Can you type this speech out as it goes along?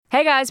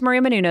Hey guys,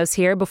 Maria Menounos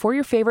here. Before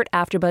your favorite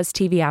AfterBuzz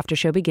TV after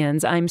show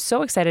begins, I'm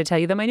so excited to tell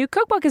you that my new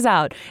cookbook is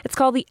out. It's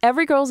called The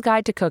Every Girl's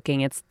Guide to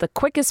Cooking. It's the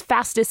quickest,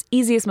 fastest,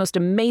 easiest, most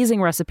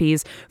amazing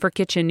recipes for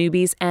kitchen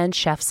newbies and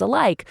chefs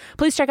alike.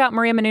 Please check out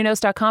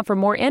mariamenounos.com for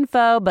more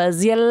info.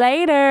 Buzz you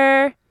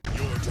later.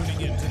 You're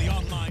tuning in to the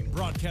online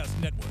broadcast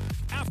network,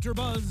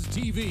 AfterBuzz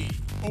TV.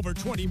 Over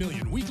 20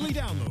 million weekly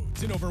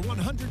downloads in over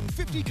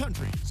 150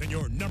 countries, and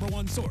your number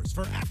one source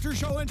for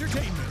after-show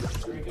entertainment.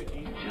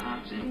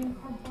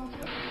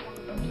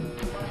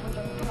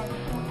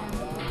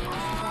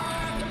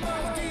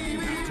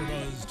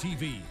 AfterBuzz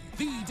TV,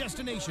 the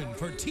destination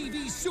for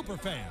TV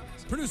superfans.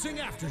 Producing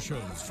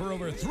aftershows for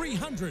over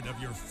 300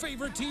 of your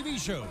favorite TV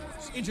shows,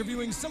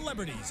 interviewing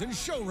celebrities and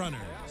showrunners,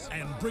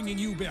 and bringing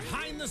you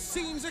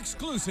behind-the-scenes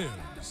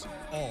exclusives.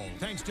 All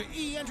thanks to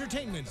E!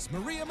 Entertainment's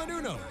Maria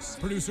Menounos,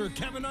 producer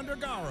Kevin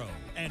Undergaro,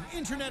 and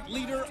internet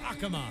leader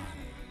Akamai.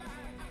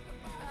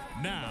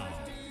 Now,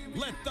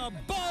 let the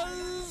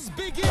buzz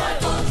begin!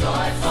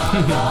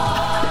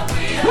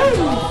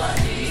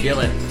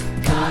 Feel it.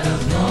 I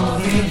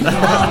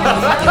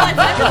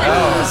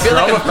feel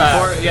like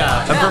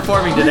I'm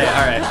performing today.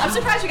 All right. I'm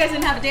surprised you guys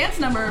didn't have a dance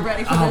number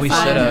ready for this. Oh, we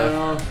should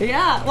have.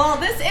 Yeah. Well,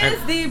 this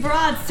is the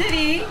Broad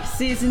City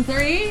Season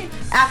 3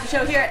 after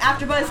show here at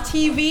AfterBuzz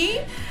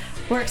TV.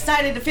 We're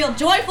excited to feel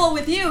joyful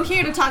with you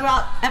here to talk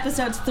about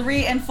episodes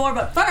 3 and 4.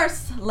 But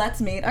first, let's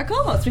meet our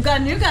co-host. We've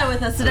got a new guy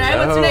with us today.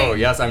 Hello. What's your name?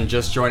 Yes, I'm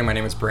just joining. My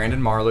name is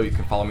Brandon Marlowe. You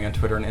can follow me on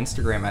Twitter and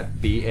Instagram at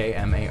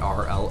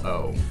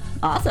BAMARLO.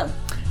 Awesome.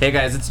 Hey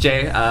guys, it's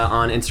Jay.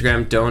 On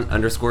Instagram,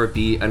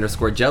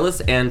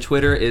 don't_be_jealous, and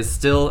Twitter is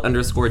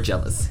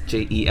still_jealous.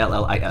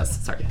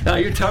 JELLIS. Sorry. No,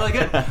 you're totally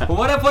good. Well,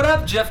 what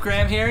up? Jeff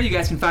Graham here. You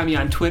guys can find me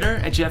on Twitter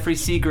at Jeffrey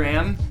C.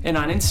 Graham and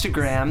on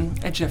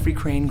Instagram at Jeffrey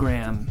Crane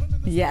Graham.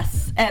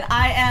 Yes. And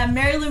I am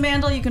Mary Lou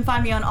Mandel. You can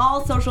find me on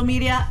all social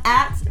media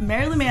at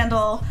Mary Lou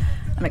Mandel.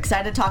 I'm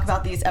excited to talk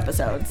about these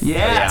episodes.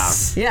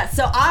 Yes. Yeah,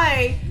 so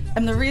I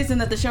am the reason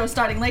that the show is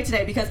starting late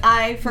today because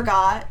I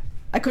forgot.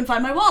 I couldn't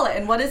find my wallet.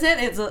 And what is it?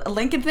 It's a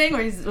Lincoln thing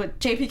where he's with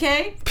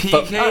JPK?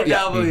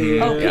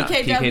 PKW. Oh, Yeah,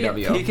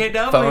 PKW.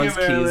 PKW. Phones,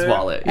 keys,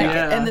 wallet. Okay,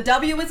 Yeah. and the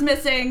W was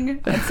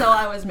missing, and so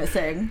I was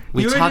missing.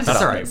 We talked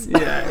about this.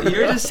 Yeah,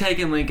 you're just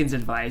taking Lincoln's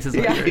advice. Is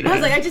what Yeah, you're I doing.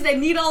 was like, I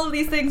need all of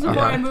these things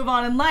before I move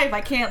on in life. I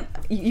can't.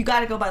 You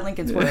got to go by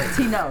Lincoln's words.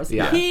 He knows.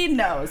 Yeah. He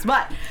knows.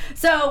 But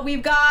so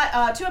we've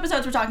got 2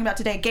 episodes we're talking about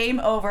today: Game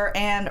Over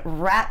and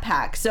Rat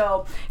Pack.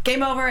 So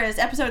Game Over is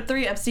episode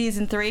 3 of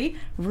season 3.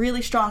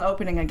 Really strong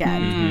opening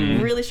again.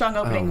 Really strong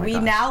opening. Oh my we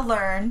gosh. now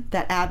learn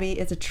that Abby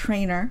is a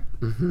trainer.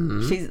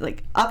 She's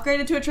like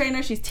upgraded to a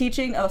trainer. She's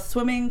teaching a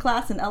swimming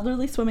class, an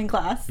elderly swimming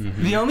class.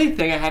 The only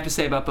thing I have to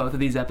say about both of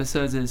these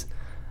episodes is,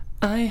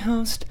 I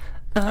host.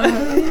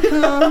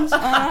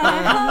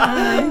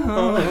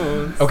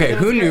 Okay,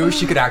 who knew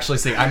she could actually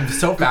sing? I'm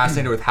so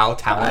fascinated with how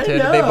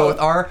talented they both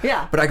are.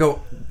 Yeah. But I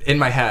go, in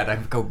my head, I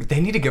go,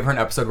 they need to give her an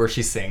episode where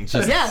she sings.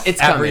 Just Yes.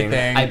 It's coming.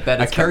 everything. I bet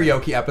it's a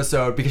karaoke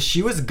episode because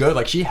she was good.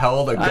 Like she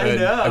held a good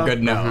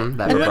note.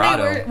 That And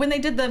vibrato. when they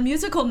did the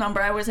musical number,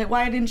 I was like,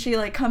 why didn't she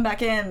like come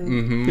back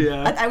in?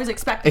 Yeah. I was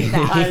expecting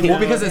that. Well,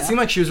 because it seemed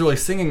like she was really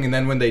singing, and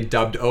then when they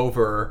dubbed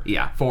over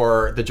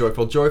for the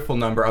Joyful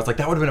number, I was like,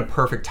 that would have been a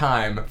perfect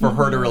time for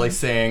her to really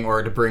sing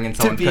or to bring in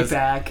someone. To be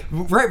back.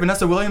 Right,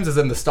 Vanessa Williams is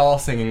in the stall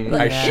singing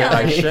I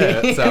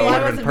shit, so it Why would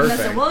have wasn't been perfect.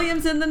 Vanessa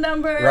Williams in the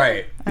number?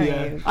 Right.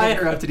 I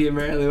interrupted you,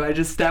 Mary Lou.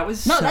 That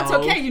was No, so... that's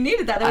okay. You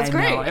needed that. That was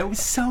great. Know. It was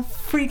so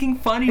freaking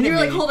funny And to you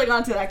were me. like holding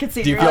on to that. I could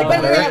see. Do you You're feel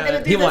like, when are we better?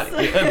 gonna do He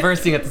this?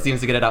 bursting at the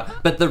seams to get it out.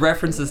 But the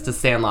references to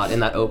Sandlot in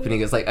that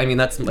opening is like, I mean,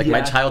 that's like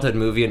my childhood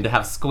movie, and to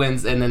have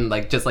squints and then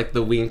like just like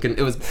the wink, and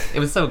it was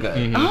so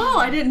good. Oh,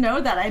 I didn't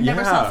know that. I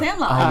never saw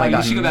Sandlot. Oh my you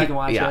gosh, should go back and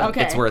watch yeah, it.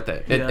 Okay. It's worth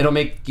it. It'll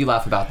make you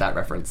laugh about that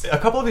reference. A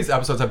couple of these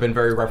episodes have been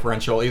very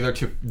referential, either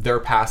to their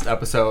past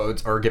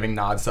episodes or giving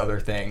nods to other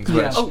things.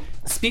 Which, Oh,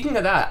 speaking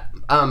of that,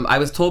 I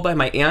was told by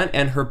my aunt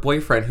and her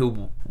boyfriend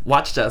who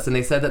watched us, and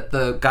they said that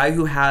the guy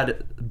who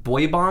had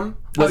Boy Bomb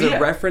was a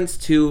reference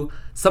to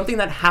something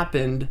that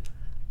happened.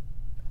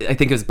 I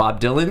think it was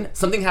Bob Dylan.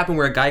 Something happened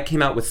where a guy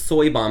came out with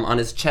soy bomb on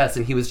his chest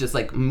and he was just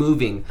like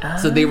moving.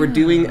 So they were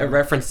doing a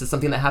reference to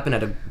something that happened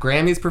at a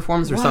Grammys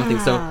performance or something.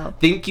 So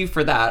thank you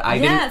for that.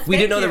 We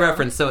didn't know the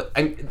reference. So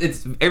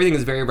everything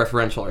is very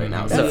referential right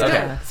now. So That's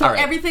okay. good. So All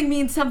right. everything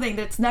means something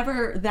that's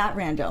never that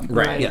random.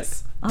 Right.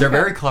 Yes. They're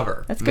very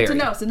clever. That's good Very.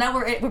 to know. So now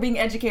we're being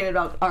educated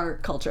about our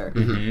culture.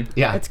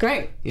 Yeah. It's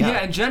great.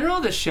 Yeah, in general,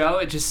 the show,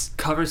 it just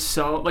covers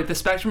so, like, the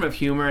spectrum of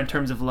humor in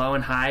terms of low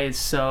and high is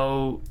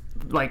so,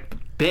 like,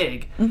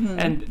 big.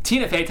 And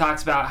Tina Fey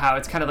talks about how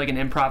it's kind of like an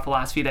improv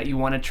philosophy that you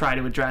want to try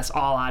to address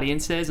all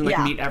audiences and,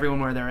 like, meet everyone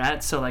where they're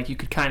at. So, like, you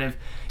could kind of,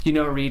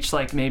 reach,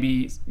 like,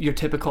 maybe your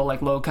typical,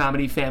 like, low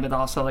comedy fan, but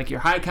also, like, your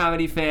high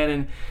comedy fan.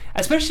 And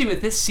especially with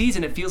this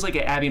season, it feels like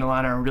Abby and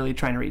Alana are really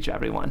trying to reach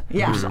everyone.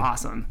 Yeah. Which is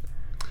awesome.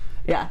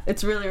 Yeah,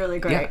 it's really, really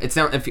great. Yeah,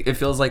 it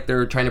feels like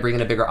they're trying to bring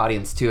in a bigger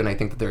audience too, and I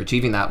think that they're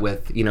achieving that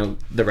with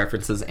the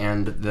references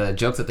and the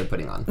jokes that they're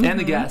putting on. And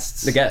the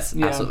guests. The guests,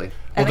 absolutely.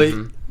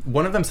 Well,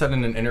 one of them said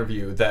in an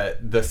interview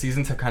that the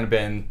seasons have kind of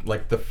been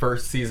like the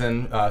first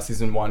season,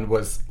 season 1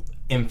 was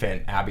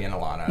infant Abby and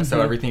Alana.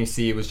 So everything you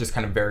see was just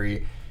kind of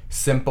very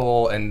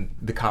simple, and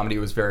the comedy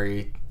was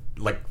very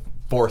like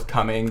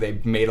forthcoming. They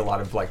made a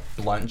lot of like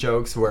blunt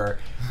jokes, where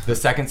the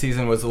second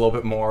season was a little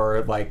bit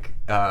more like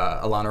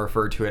Alana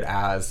referred to it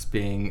as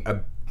being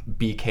a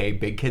BK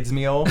big kids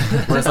meal,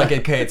 whereas like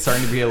okay, it's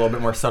starting to be a little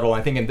bit more subtle.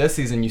 I think in this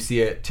season you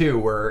see it too,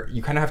 where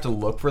you kind of have to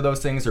look for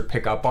those things or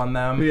pick up on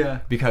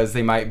them, because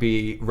they might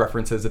be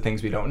references to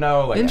things we don't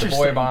know, like the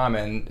boy bomb,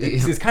 and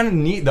it's kind of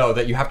neat though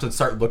that you have to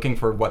start looking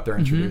for what they're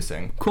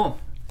introducing. Cool.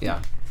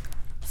 Yeah.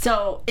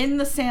 So in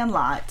The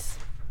Sandlot,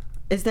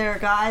 is there a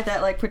guy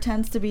that like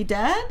pretends to be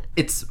dead?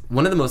 It's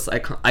one of the most I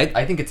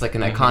think it's like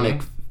an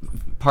iconic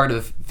part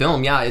of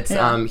film. Yeah, it's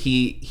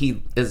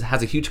he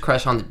has a huge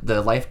crush on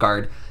the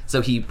lifeguard,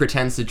 so he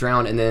pretends to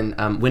drown, and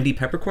then Wendy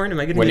Peppercorn, am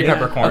I getting Wendy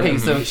Peppercorn? Okay,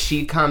 so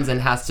she comes and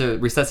has to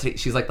resuscitate.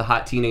 She's like the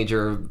hot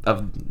teenager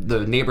of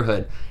the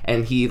neighborhood,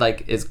 and he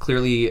like is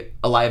clearly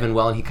alive and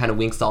well, and he kind of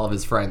winks to all of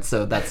his friends.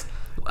 So that's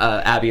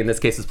Abby in this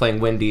case is playing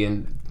Wendy,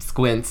 and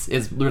Squints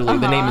is literally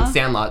the name in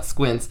Sandlot.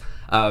 Squints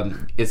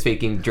is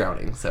faking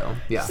drowning. So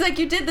yeah, She's like,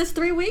 you did this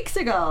 3 weeks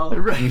ago.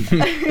 Right.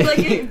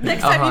 Like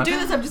next time you do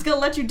this, I'm just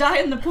gonna let you die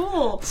in the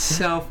pool.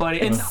 So funny.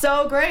 It's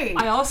so great.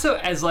 I also,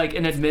 as like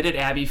an admitted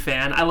Abby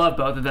fan, I love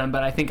both of them,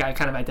 but I think I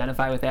kind of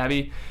identify with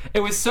Abby. It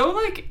was so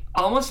like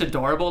almost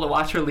adorable to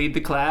watch her lead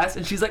the class,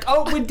 and she's like,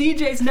 "Oh, with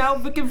DJs now,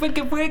 wick."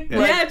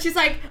 Yeah, and she's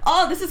like,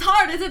 "Oh, this is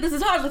hard, is it? This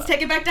is hard. Let's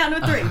take it back down to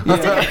a 3."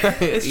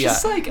 It's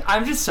just like,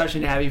 I'm just such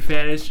an Abby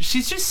fan.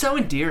 She's just so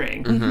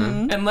endearing,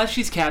 unless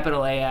she's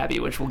capital A Abby,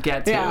 which we'll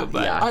get to.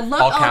 But I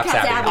love all caps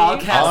Abby. All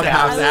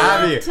caps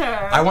Abby.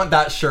 Her. I want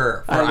that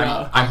shirt. For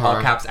I'm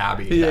all caps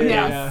Abby.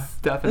 Yeah,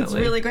 definitely. It's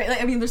really great.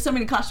 Like, I mean, there's so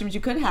many costumes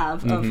you could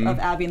have of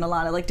Abby and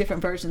Alana, like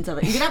different versions of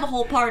it. You could have a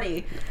whole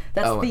party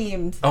that's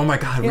themed. Oh my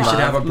God, we should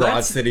have a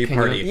Broad City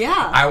party.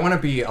 Yeah. I want to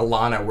be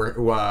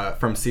Alana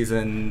from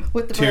season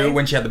 2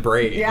 when she had the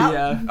braid.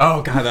 Yeah.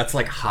 Oh God, that's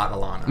like hot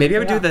Alana. Maybe I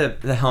would do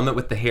the helmet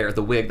with the hair,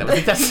 the wig. That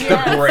was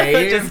the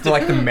braid,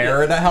 like the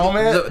mirror, the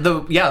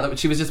helmet.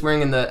 She was just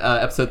wearing in the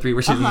episode 3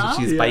 where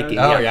she's biking.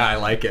 Oh yeah, I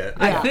like it.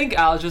 I think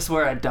I'll just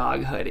wear a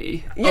dog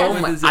hoodie. Oh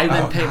my! I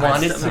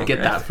wanted to get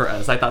that for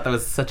us. I thought that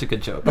was such a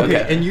good joke.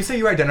 Okay, and you say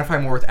you identify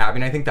more with Abby,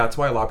 and I think that's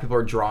why a lot of people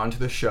are drawn to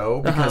the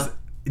show, because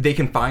they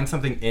can find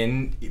something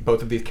in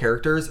both of these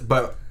characters,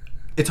 but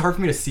it's hard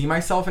for me to see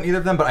myself in either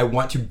of them, but I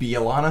want to be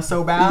Alana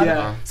so bad.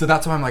 Yeah. So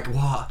that's why I'm like,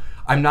 wow,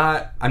 I'm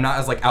not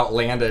as like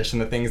outlandish in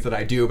the things that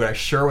I do, but I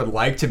sure would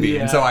like to be.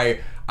 Yeah. And so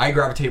I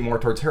gravitate more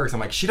towards her, because I'm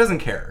like, she doesn't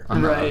care.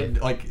 Right.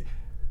 Like,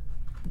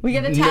 we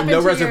get to tap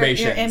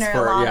into your inner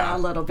Alana a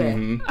little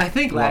bit. I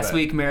think last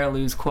week Mary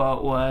Lou's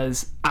quote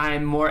was,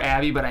 "I'm more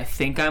Abby, but I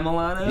think I'm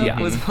Alana." Yeah.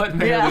 Was what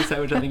Mary Lou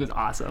said, which I think was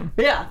awesome.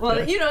 Yeah,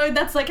 well, you know,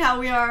 that's like how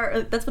we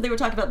are. That's what they were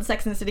talking about, the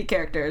Sex and the City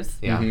characters.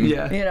 Yeah,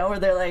 yeah. You know, where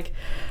they're like,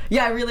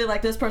 "Yeah, I really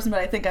like this person,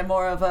 but I think I'm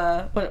more of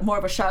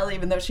a Charlotte,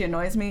 even though she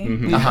annoys me."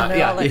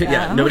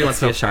 Nobody wants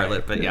to be a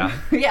Charlotte, but yeah.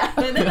 Yeah,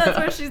 that's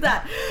where she's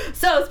at.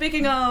 So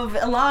speaking of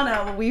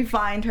Alana, we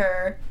find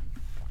her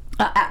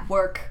at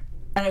work.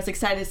 And I was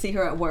excited to see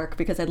her at work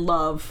because I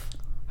love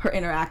her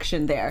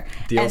interaction there.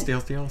 Deals.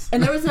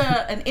 And there was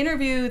an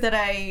interview that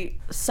I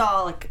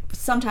saw like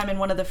sometime in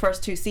one of the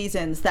first 2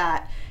 seasons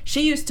that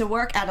she used to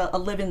work at a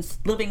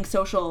living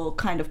social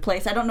kind of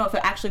place. I don't know if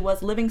it actually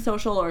was Living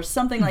Social or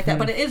something like that,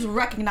 but it is a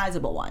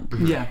recognizable one.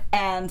 Yeah.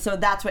 And so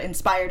that's what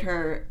inspired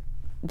her,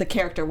 the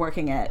character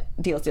working at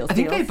Deals. I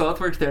think they both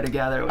worked there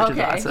together, which is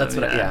awesome. That's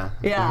what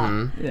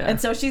Yeah. And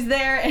so she's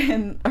there,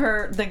 and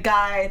the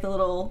guy, the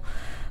little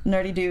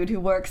nerdy dude who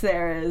works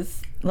there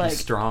is like,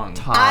 strong.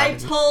 I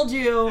told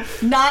you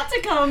not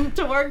to come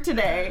to work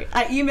today.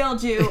 I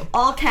emailed you,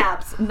 all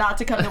caps, not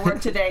to come to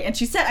work today. And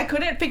she said, I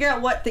couldn't figure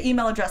out what the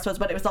email address was,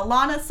 but it was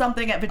Alana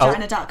something at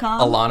vagina.com.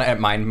 Alana at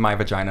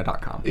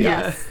myvagina.com.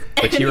 Yes.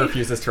 Which he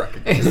refuses to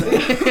recognize.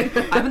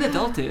 I'm an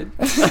adult, dude.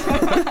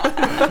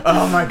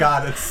 Oh my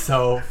God, it's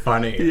so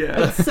funny.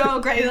 Yeah. It's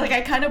so great. Like, I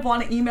kind of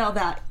want to email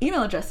that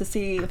email address to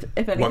see if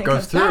anything what goes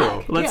comes through.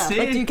 Back. Let's see.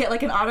 Like, do you get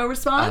like an auto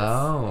response?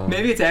 Oh.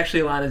 Maybe it's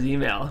actually Alana's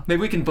email.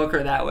 Maybe we can book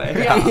her that way.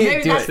 Yeah,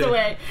 maybe that's the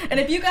way. And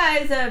if you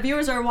guys,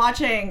 viewers, are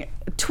watching,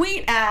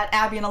 tweet at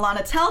Abby and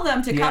Alana. Tell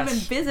them to come and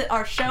visit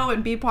our show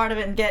and be part of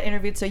it and get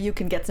interviewed so you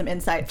can get some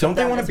insight. Don't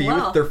they want to be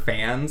with their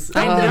fans?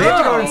 I know. They have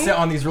to go and sit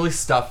on these really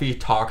stuffy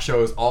talk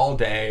shows all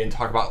day and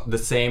talk about the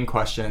same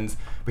questions.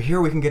 But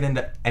here we can get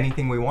into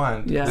anything we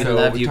want. Yeah.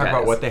 So we talk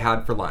about what they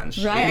had for lunch.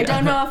 Right? Yeah. I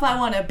don't know if I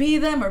want to be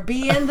them or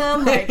be in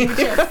them. Like, we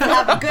just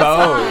have a good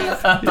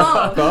time.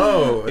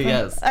 Both.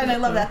 Yes. And I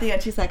love that at the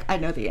end. She's like, I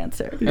know the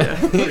answer.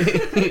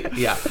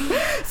 Yeah.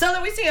 So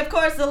then we see, of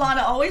course,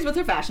 Alana always with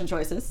her fashion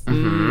choices.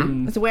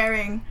 Mm-hmm. Is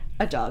wearing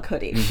a dog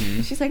hoodie.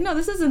 She's like, no,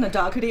 this isn't a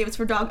dog hoodie. It was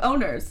for dog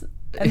owners.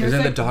 And It was in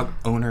like, the dog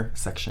owner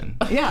section.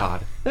 Yeah.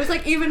 God. There's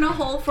like even a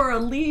hole for a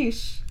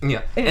leash.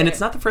 Yeah, and it's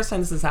not the first time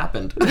this has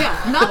happened.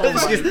 Yeah, not the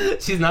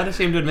first. She's not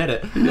ashamed to admit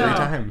it. 3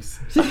 times.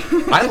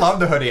 I love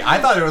the hoodie. I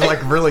thought it was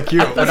like really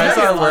cute. When I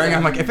saw her wearing it,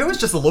 I'm like, if it was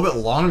just a little bit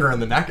longer in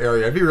the neck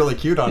area, it'd be really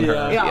cute on her.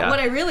 Yeah, what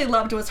I really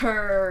loved was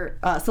her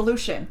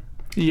solution.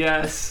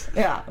 Yes.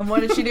 Yeah, and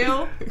what did she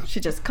do? She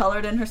just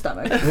colored in her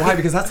stomach. Why?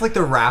 Because that's like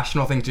the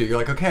rational thing to do. You're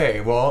like,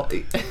 okay, well,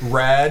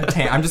 red,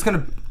 tan. I'm just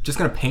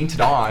gonna paint it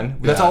on.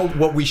 That's all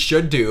what we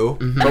should do,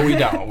 but we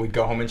don't. We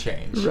go home and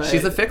change. Right.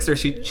 She's a fixer.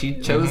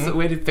 She chose a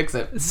way to fix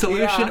it.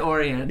 Solution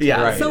oriented.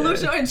 Yeah. Right.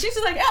 Solution, and she's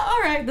just like, yeah,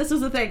 all right, this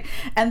was the thing.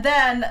 And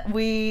then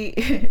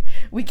we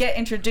get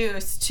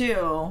introduced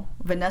to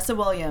Vanessa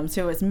Williams,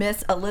 who is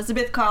Miss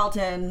Elizabeth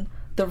Carlton.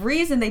 The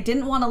reason they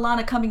didn't want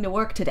Alana coming to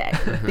work today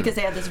because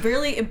they had this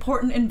really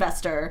important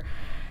investor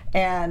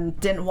and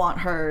didn't want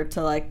her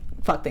to like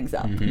fuck things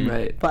up.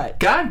 Right. But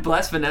God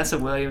bless Vanessa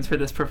Williams for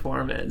this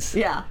performance.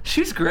 yeah,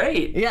 She's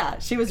great. yeah,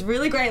 she was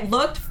really great.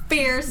 Looked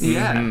fierce.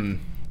 Yeah.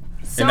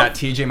 So, And that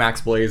TJ Maxx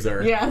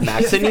blazer. yeah,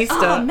 Maxinista.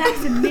 Oh,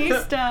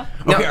 Maxinista.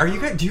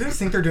 Okay, do you guys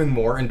think they're doing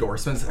more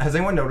endorsements? Has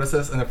anyone noticed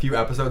this? In a few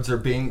episodes,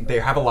 they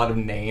have a lot of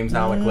names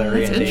now, like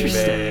Larry and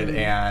David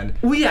and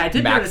Well, yeah, I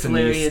did notice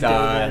Larry and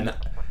David.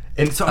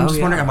 And so I'm just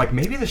wondering, I'm like,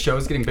 maybe the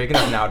show's getting big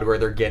enough now to where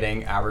they're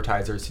getting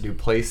advertisers to do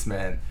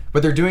placement,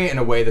 but they're doing it in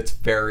a way that's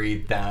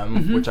very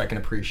them, which I can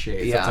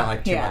appreciate. So it's not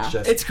like too much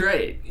just... It's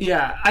great.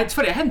 Yeah. It's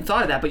funny. I hadn't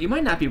thought of that, but you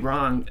might not be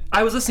wrong.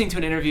 I was listening to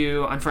an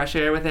interview on Fresh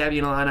Air with Abby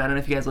and Alana. I don't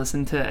know if you guys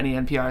listen to any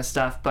NPR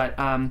stuff, but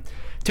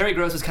Terry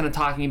Gross was kind of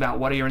talking about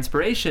what are your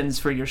inspirations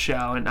for your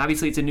show, and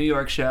obviously it's a New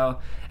York show,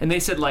 and they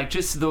said like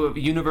just the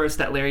universe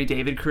that Larry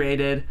David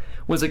created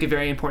was like a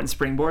very important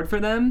springboard for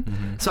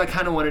them. So I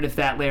kind of wondered if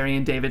that Larry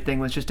and David thing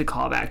was just a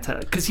callback to,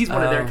 because he's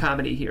one of their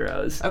comedy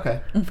heroes.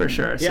 Okay. For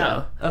sure. Yeah.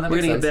 So Oh, that we're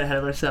makes getting a sense. bit ahead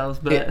of ourselves,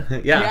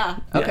 but Yeah.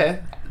 Okay.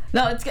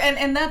 No, it's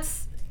and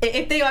that's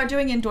if they are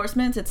doing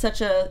endorsements, it's such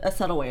a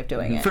subtle way of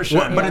doing it. for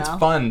sure. But it's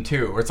fun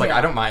too. Where it's like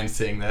I don't mind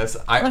seeing this.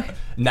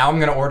 Now I'm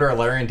gonna order a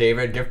Larry and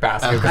David gift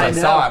basket because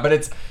I saw it. But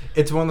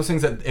it's one of those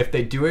things that if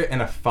they do it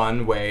in a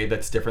fun way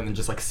that's different than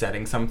just like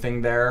setting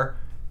something there,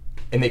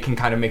 and they can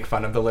kind of make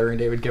fun of the Larry and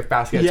David gift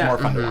basket, it's more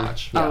fun to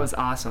watch. Oh, it was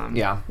awesome.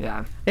 Yeah.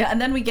 Yeah. Yeah, and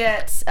then we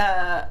get so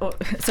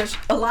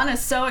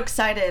Alana's so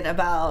excited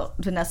about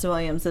Vanessa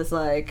Williams as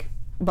like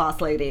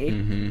boss lady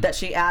that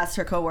she asked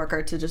her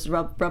coworker to just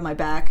rub my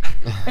back,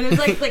 and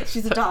it's like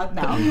she's a dog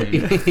now. She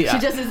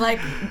just is like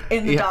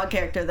in the dog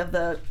character of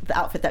the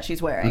outfit that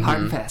she's wearing.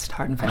 Hard and fast.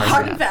 Hard and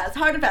fast.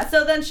 Hard and fast.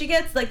 So then she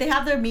gets like they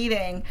have their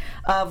meeting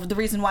of the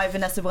reason why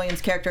Vanessa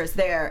Williams' character is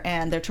there,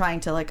 and they're trying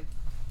to like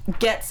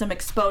get some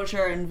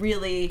exposure and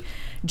really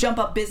jump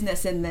up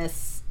business in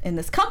this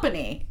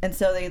company. And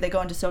so they go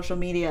into social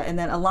media, and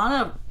then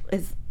Alana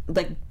is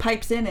like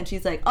pipes in and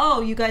she's like,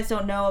 oh, you guys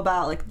don't know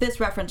about like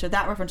this reference or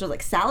that reference, or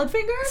like salad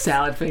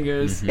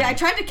fingers. Yeah, I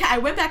tried to I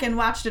went back and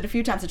watched it a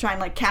few times to try and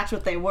like catch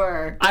what they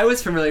were. I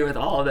was familiar with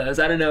all of those.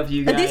 I don't know if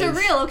you guys. These are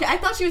real. Okay, I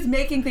thought she was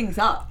making things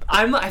up.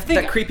 I think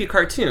That creepy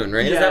cartoon,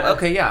 right? Yeah. Is that,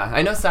 okay, yeah.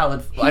 I know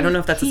salad. I don't know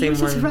if that's the same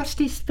one.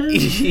 Rusty spoon.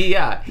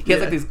 Yeah. He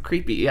has like these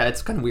creepy. Yeah,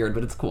 it's kind of weird,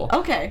 but it's cool.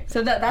 Okay,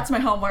 so that's my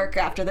homework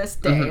after this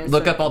day. is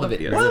Look to up all the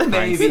videos.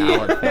 maybe.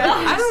 salad.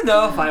 I don't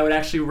know if I would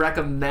actually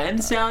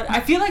recommend salad.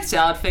 I feel like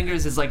salad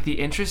fingers is like the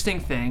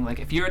interesting thing. Like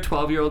if you're a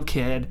 12-year-old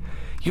kid,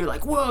 you're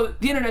like, whoa,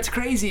 the internet's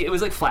crazy. It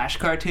was like Flash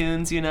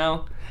cartoons, you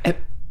know?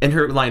 And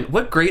her line,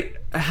 what grade,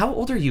 how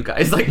old are you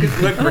guys? Like,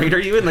 what grade are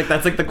you in? Like,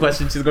 that's like the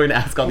question she's going to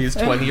ask all these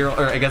 20-year-old,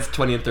 or I guess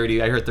 20 and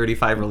 30. I heard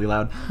 35 really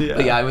loud. Yeah.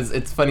 But yeah,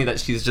 it's funny that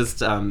she's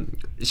just,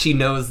 she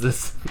knows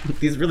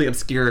these really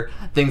obscure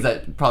things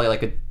that probably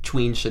like a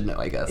tween should know,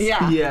 I guess.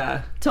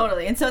 Yeah.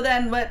 Totally. And so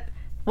then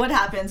what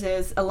happens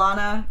is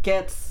Alana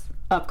gets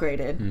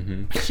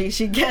upgraded.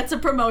 She gets a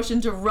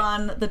promotion to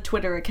run the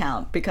Twitter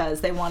account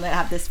because they want to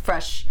have this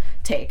fresh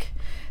take.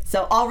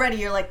 So already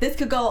you're like, this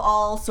could go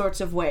all sorts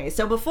of ways.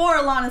 So before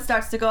Alana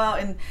starts to go out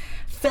and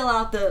fill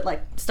out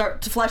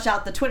start to flesh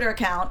out the Twitter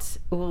account,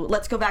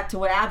 let's go back to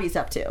what Abby's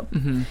up to.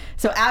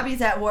 So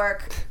Abby's at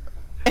work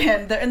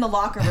and they're in the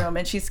locker room,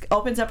 and she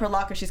opens up her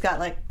locker. She's got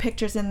like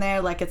pictures in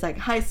there, like it's like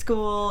high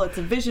school. It's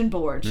a vision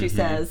board, she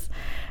says.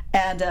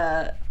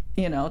 And,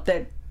 you know,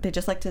 they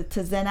just like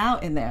to zen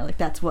out in there. Like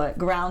that's what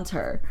grounds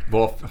her.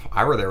 Well, if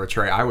I were there with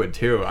Trey, I would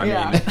too. I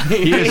Yeah.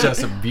 mean, he is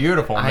just a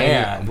beautiful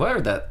man.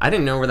 I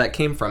didn't know where that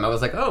came from. I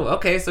was like, oh,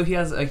 okay, so he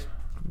has a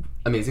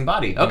amazing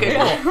body. Okay,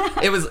 cool.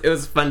 It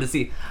was fun to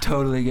see.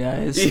 Totally,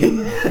 guys.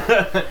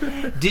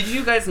 Did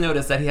you guys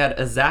notice that he had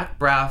a Zach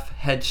Braff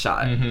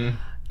headshot?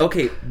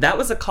 Okay, that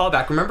was a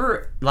callback.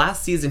 Remember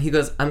last season he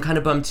goes, I'm kind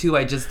of bummed too.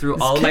 I just threw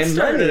all my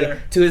money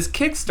to his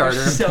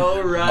Kickstarter.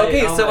 So right.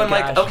 Okay, Oh so my I'm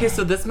like, gosh. okay,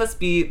 so this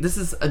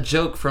is a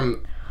joke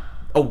from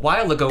a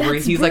while ago where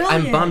That's he's like,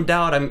 I'm brilliant. bummed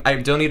out. I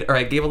donated, or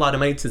I gave a lot of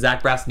money to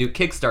Zach Braff's new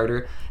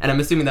Kickstarter, and I'm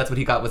assuming that's what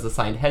he got was a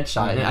signed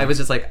headshot. And I was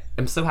just like,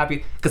 I'm so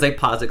happy because I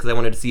paused it because I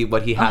wanted to see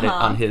what he had it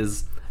on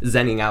his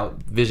zenning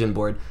out vision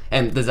board.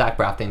 And the Zach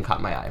Braff thing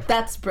caught my eye.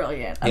 That's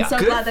brilliant. I'm Yeah. so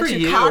Good glad for that you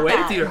you. caught Way to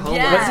that. do your homework.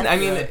 Yes. Listen, I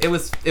mean,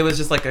 it was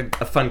just like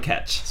a fun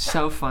catch.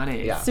 So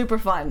funny. Yeah. Super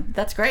fun.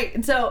 That's great.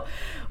 And so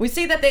we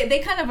see that they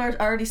kind of are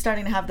already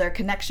starting to have their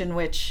connection,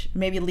 which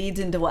maybe leads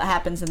into what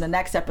happens in the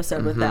next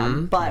episode with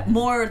them. But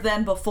more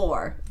than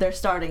before, they're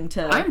starting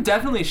to. I'm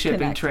definitely shipping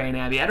Connect. Trey and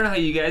Abby. I don't know how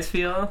you guys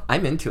feel.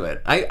 I'm into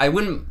it. I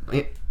wouldn't.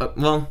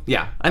 Well,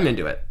 yeah, I'm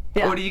into it.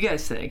 Yeah. What do you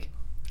guys think?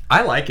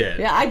 I like it.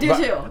 Yeah, I do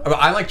too. But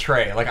I like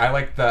Trey. Like, I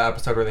like the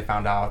episode where they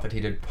found out that he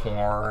did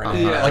porn.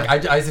 Yeah. Like,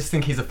 I just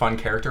think he's a fun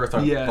character, so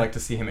Yeah. I'd like to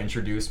see him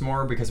introduced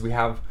more, because we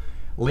have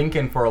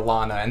Lincoln for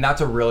Alana, and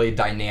that's a really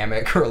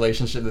dynamic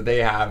relationship that they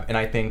have. And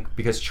I think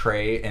because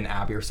Trey and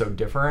Abby are so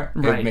different, it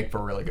Right. would make for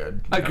really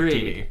good Agreed.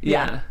 TV.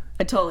 Yeah.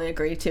 I totally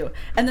agree too.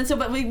 And then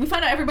but we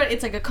find out everybody,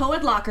 it's like a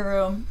co-ed locker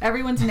room.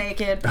 Everyone's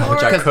naked. Poor,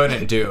 Which I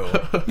couldn't do.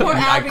 poor I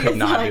Abby could is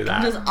not like do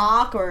that. just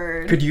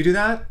awkward. Could you do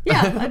that?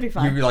 Yeah, that'd be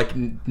fine. You'd be like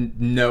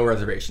no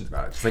reservations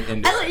about it. Just like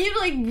into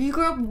it. You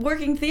grew up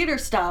working theater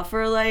stuff,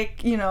 or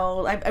like, you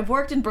know, I've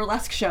worked in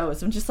burlesque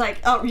shows. I'm just like,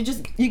 oh, you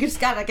just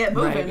gotta get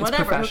moving, Right, it's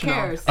whatever. Who professional.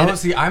 cares? Oh,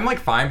 see, I'm like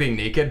fine being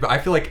naked, but I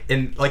feel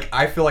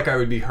like I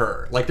would be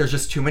her. Like, there's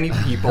just too many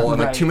people and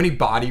like Right. too many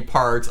body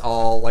parts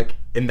all like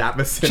in that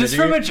vicinity. Just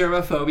from a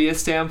germophobia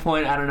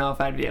standpoint, I don't know if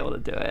I'd be able to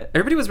do it.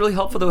 Everybody was really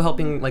helpful though,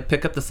 helping like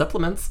pick up the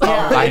supplements.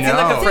 Yeah. I It seemed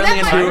like know. a See,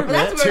 friendly that's where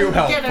environment. we Too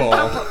get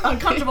helpful.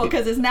 uncomfortable,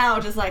 because it's now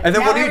just like. And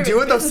then now what do you do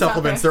with those everybody's out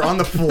supplements? there. They're on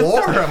the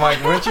floor. I'm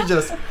like, wouldn't you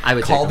just I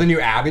would call take the them. new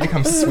Abby to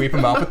come sweep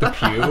them up with the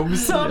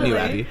pubes? Totally. New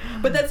Abby.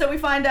 But then so we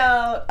find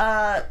out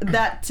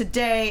that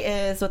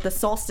today is with the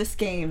Solstice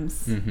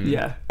Games,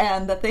 Yeah.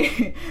 and that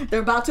they're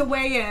about to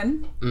weigh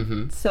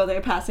in. So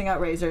they're passing out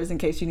razors in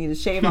case you need to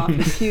shave off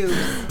your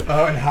pubes.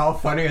 Oh, and how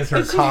funny is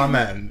her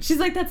comment? She's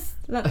like, that's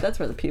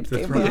where the pubes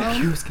That's came where from. the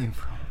pubes came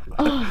from.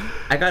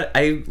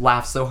 I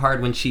laughed so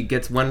hard when she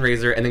gets one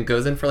razor and then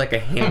goes in for like a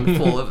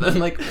handful of them.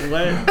 Like,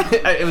 what?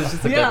 It was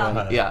just a Yeah. good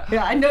one. Yeah.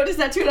 Yeah, I noticed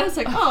that too, and I was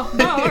like, oh,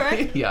 no, all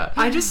right. Yeah.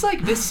 I just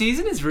like this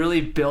season is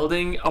really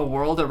building a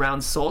world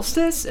around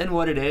Solstice and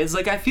what it is.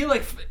 Like, I feel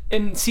like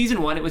in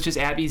season 1 it was just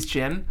Abby's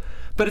gym,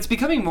 but it's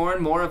becoming more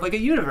and more of like a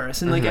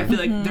universe. And like I feel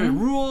like there are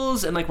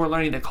rules, and like we're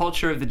learning the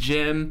culture of the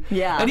gym.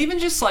 Yeah. And even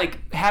just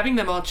like having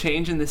them all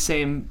change in the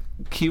same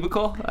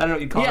cubicle, I don't know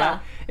what you call Yeah.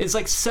 that, is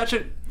like such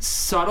a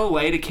subtle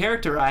way to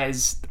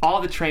characterize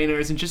all the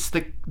trainers and just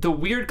the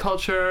weird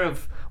culture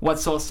of what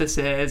Solstice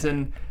is,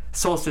 and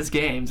Solstice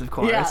Games, of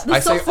course. Yeah, the I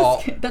say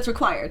Solstice, that's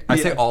required. I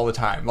say all the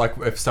time, like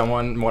if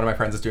one of my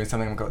friends is doing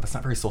something, I'm going, that's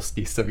not very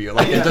solstice of you.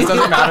 Like, it just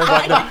doesn't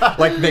matter.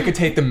 Like they could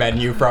take the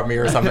menu from me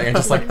or something, and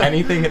just like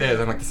anything it is,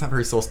 I'm like, that's not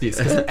very solstice.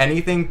 Because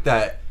anything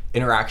that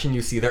interaction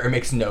you see there, it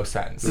makes no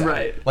sense.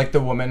 Right. Like the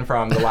woman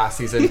from the last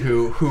season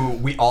who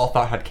we all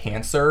thought had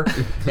cancer,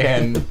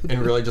 and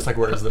really just like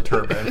wears the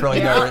turban for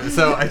like no reason.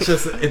 So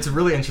it's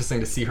really interesting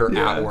to see her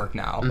at work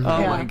now.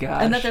 Oh my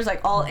gosh. And that there's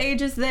like all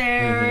ages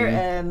there,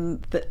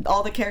 and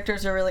all the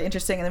characters are really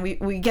interesting. And then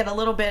we get a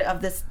little bit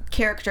of this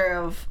character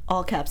of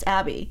all caps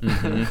Abby, you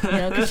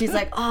know, because she's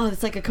like, oh,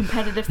 it's like a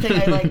competitive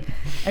thing.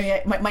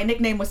 My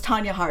nickname was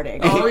Tanya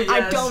Harding. Oh, I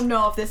yes. don't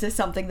know if this is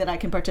something that I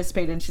can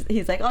participate in.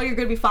 He's like, oh, you're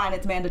gonna be fine.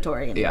 It's mandatory.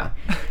 Yeah.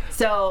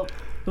 So,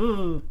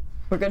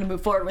 we're gonna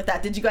move forward with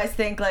that. Did you guys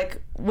think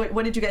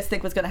what did you guys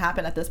think was gonna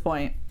happen at this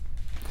point?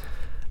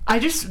 I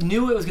just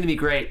knew it was going to be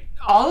great.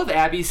 All of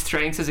Abby's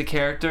strengths as a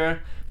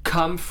character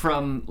come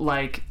from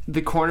like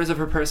the corners of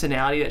her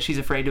personality that she's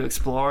afraid to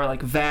explore,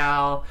 like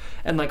Val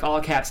and like all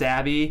caps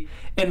Abby.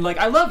 And like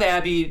I love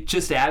Abby,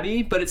 just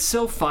Abby, but it's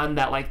so fun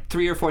that like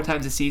 3 or 4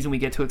 times a season we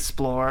get to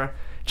explore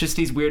just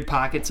these weird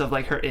pockets of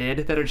like her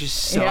id that are just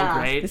so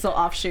great. These little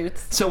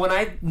offshoots. So when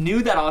I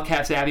knew that all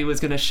caps Abby was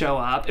going to show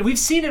up, and we've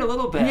seen it a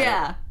little bit,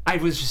 Yeah. I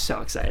was just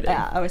so excited.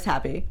 Yeah, I was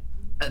happy.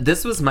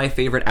 This was my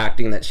favorite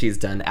acting that she's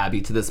done,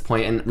 Abby, to this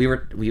point, and we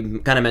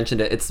kind of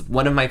mentioned it. It's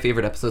one of my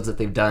favorite episodes that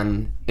they've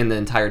done in the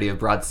entirety of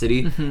Broad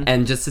City,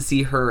 and just to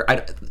see her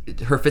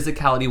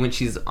physicality when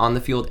she's on the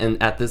field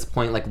and at this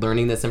point, like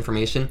learning this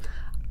information.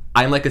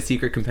 I'm like a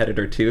secret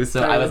competitor too,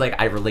 so I was like,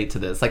 I relate to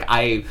this. Like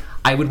I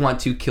would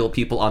want to kill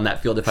people on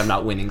that field if I'm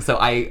not winning. So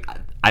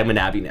I'm an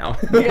Abby now.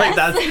 Like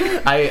that's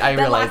I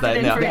realized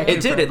that now.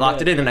 It did. It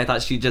locked it in, and I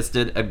thought she just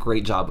did a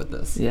great job with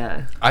this.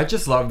 Yeah. I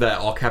just love that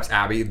all caps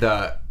Abby,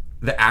 the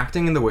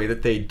acting and the way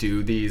that they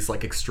do these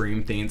like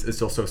extreme things is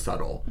still so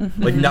subtle.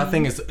 Like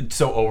nothing is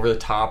so over the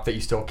top that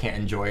you still can't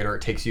enjoy it, or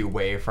it takes you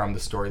away from the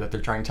story that they're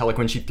trying to tell. Like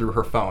when she threw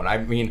her phone, I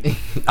mean, I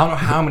don't know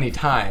how many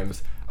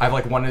times I've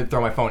like wanted to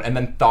throw my phone and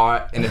then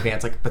thought in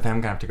advance like, but then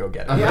I'm gonna have to go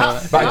get it.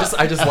 Yeah. But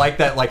I just like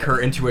that like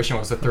her intuition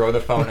was to throw the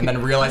phone and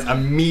then realize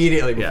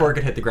immediately before it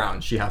could hit the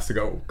ground she has to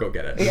go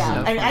get it.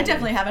 Yeah, I mean, I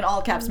definitely have an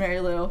all caps Mary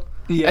Lou.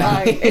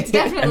 Yeah. It's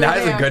definitely And that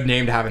is there. a good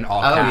name to have in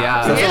all Oh, caps.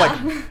 yeah. Those Yeah.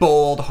 are like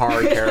bold,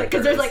 hard characters.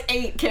 Because there's like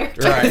 8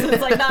 characters. Right.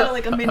 It's like not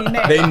like a mini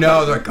name. They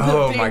know, they're like, It's a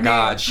oh big my name.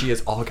 god, she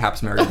is all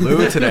caps Mary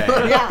Lou today.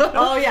 Yeah.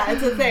 Oh yeah,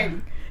 it's a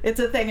thing. it's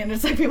a thing, and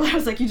it's like people. I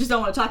was like, you just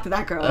don't want to talk to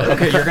that girl.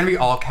 Okay, you're gonna be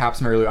all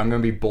caps Mary Lou. I'm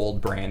gonna be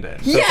bold Brandon.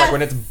 So it's Yes! like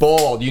when it's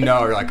bold, you're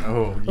like,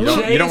 oh, you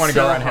don't want to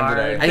go around him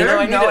today. There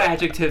are no to-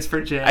 adjectives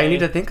for Jay. I need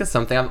to think of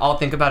something. I'll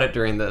think about it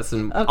during this,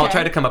 and I'll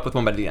try to come up with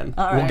one by the end.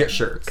 All We'll right. get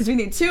shirts. Because we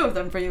need 2 of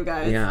them for you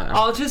guys. Yeah.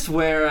 I'll just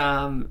wear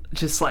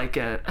just like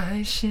a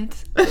I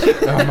shit.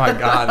 Oh my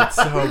god, that's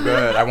so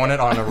good. I want it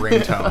on a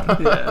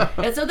ringtone.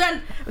 And so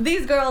then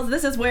these girls,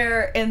 this is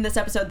where in this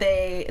episode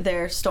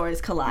their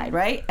stories collide,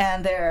 right?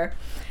 And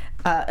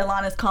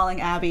Ilana's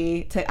calling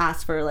Abby to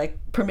ask for like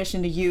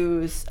permission to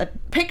use a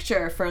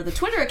picture for the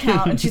Twitter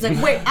account, and she's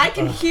like, "Wait, I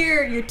can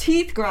hear your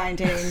teeth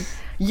grinding.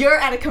 You're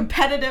at a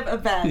competitive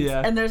event."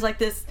 Yeah. And there's like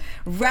this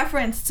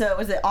reference to,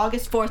 was it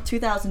August 4th,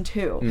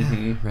 2002?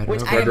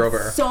 Which I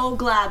am so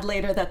glad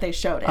later that they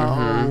showed it.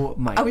 Oh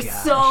my god. I was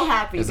so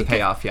happy. There's a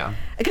payoff, yeah.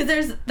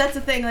 Because that's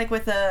the thing, like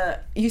with the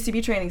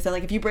UCB training. So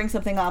like if you bring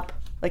something up,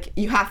 like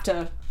you have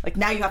to, like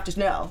now you have to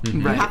know.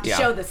 You have to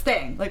show this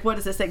thing. Like what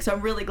is this thing? So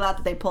I'm really glad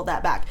that they pulled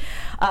that back.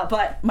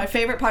 But my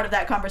favorite part of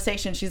that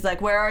conversation, she's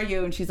like, "Where are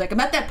you?" And she's like, "I'm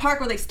at that park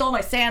where they stole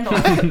my sandal."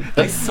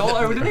 They sold.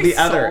 Or did they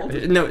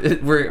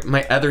sold? Where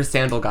my other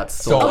sandal got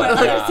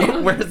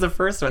stolen. Where's the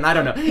first one? I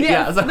don't know.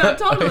 Yes, so- no,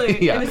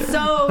 totally. Yeah. It was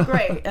so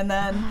great. And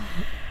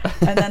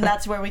then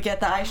that's where we get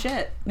the I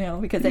shit,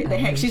 because they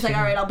hang. She's like,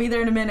 "All right, I'll be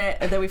there in a minute."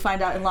 And then we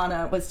find out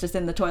Ilana was just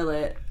in the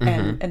toilet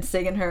and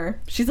singing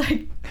her. She's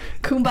like,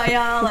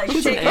 "Kumbaya," like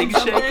shaking egg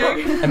something.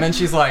 shaker. And then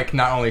she's like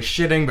not only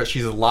shitting, but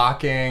she's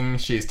locking.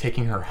 She's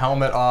taking her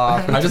helmet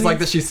off. I just like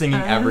that she's singing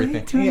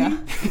everything. Yeah.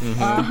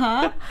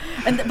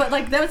 But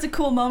like that was a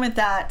cool moment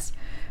that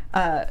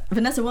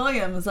Vanessa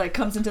Williams like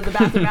comes into the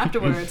bathroom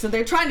afterwards. So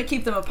they're trying to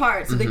keep them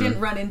apart, so they didn't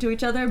run into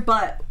each other.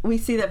 But we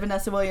see that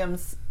Vanessa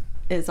Williams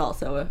is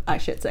also a I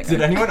shit singer.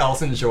 Did anyone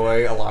else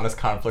enjoy Alana's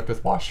conflict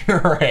with washing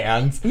her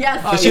hands?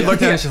 Yes. So she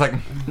looked at it and she's like,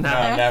 no,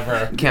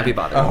 never. Can't be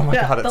bothered. Oh my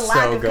god, the it's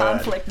lack so of good.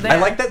 conflict there. I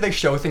like that they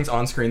show things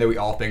on screen that we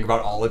all think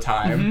about all the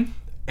time,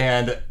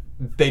 and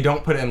they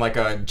don't put it in like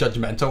a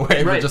judgmental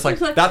way. We're just like,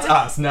 that's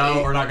us.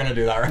 No, we're not gonna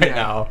do that right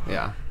now.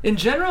 Yeah. In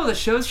general, the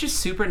show's just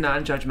super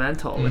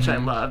non-judgmental, which I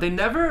love. They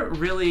never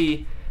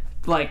really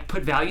like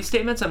put value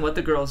statements on what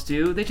the girls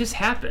do. They just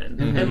happen.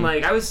 And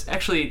like I was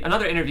actually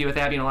another interview with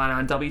Abby and Ilana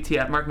on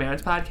WTF, Mark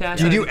Maron's podcast.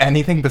 Do you do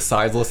anything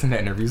besides listen to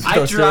interviews?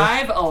 I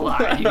drive a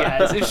lot, you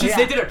guys.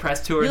 They did a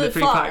press tour in the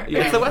free park.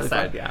 Yeah, it's the West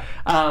Side, yeah.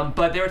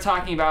 But they were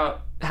talking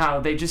about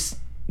how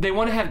they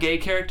want to have gay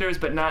characters,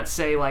 but not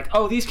say like,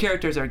 oh, these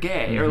characters are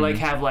gay, or like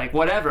have like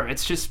whatever.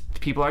 It's just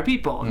people are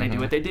people, and they do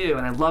what they do,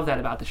 and I love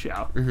that about the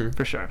show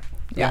for sure.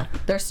 Yeah,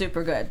 they're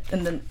super good.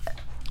 And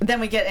then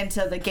we get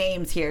into the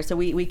games here. So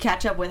we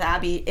catch up with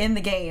Abby in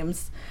the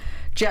games,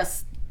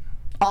 just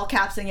all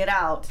capsing it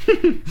out.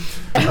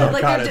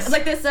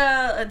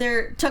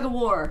 They're tug of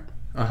war.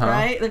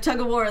 Right? They're tug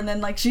of war, and then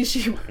like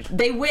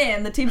they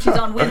win, the team she's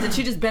on wins, and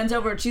she just bends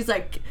over and she's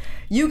like,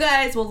 "You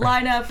guys will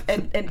line up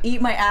and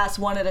eat my ass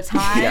one at a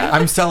time." Yeah.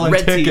 I'm selling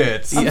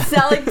tickets. I'm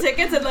selling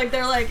tickets, and like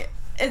they're like,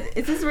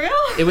 Is this real?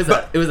 It was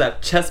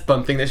that chest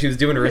bump thing that she was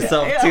doing to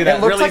herself too. It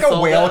That looks really like a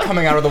sold whale out.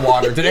 coming out of the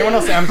water. Did anyone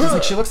else say? I'm just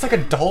like, she looks like a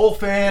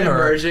dolphin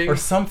or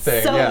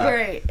something. So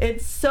great.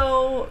 It's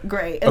so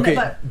great. And Okay.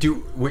 but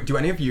Do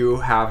any of you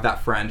have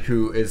that friend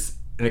who is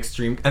an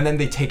extreme, and then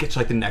they take it to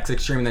like the next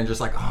extreme, and then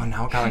just like, oh,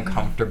 now it got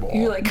uncomfortable.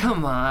 You're like,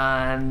 come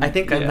on. I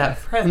think I'm that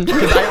friend.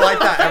 Because I like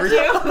that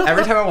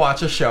every time I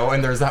watch a show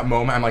and there's that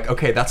moment, I'm like,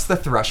 okay, that's the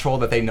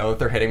threshold that they know that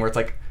they're hitting, where it's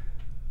like,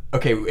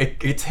 okay,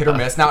 it's hit or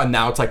miss now, and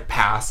now it's like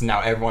past, and now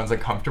everyone's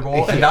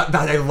uncomfortable. And that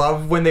I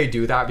love when they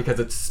do that, because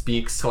it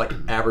speaks to like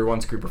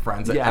everyone's group of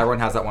friends. Like everyone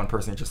has that one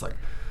person who's just like,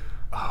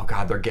 oh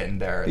god, they're getting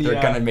there. They're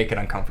gonna make it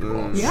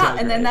uncomfortable. yeah,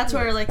 and then that's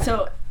where like,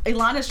 so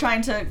Ilana's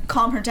trying to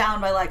calm her down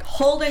by like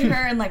holding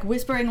her and like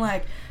whispering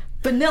like,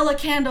 vanilla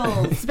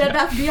candles, Bed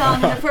Bath &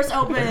 Beyond when it first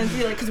opens,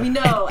 because we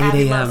know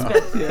Abby loves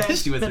Bed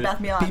Bath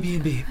 & Beyond.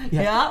 B&B.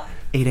 Yeah.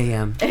 8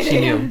 a.m. She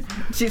knew.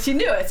 She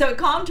knew it, so it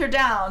calmed her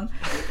down.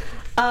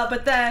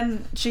 But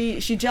then she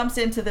jumps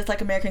into this like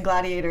American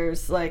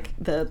Gladiators, like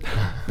the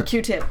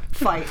Q-tip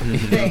fight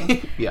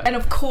thing, and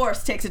of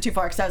course takes it too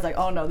far, because I was like,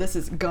 oh no, this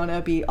is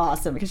gonna be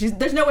awesome, because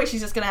there's no way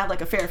she's just gonna have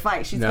like a fair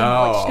fight. She's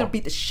gonna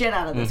beat the shit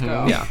out of this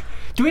girl. Yeah.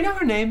 Do we know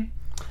her name?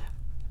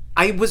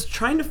 I was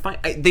trying to find.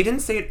 They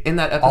didn't say it in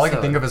that episode. All I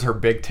can think of is her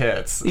big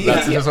tits. That's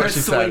Yeah, just what her she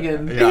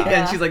swinging. said. Yeah.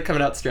 And she's like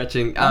coming out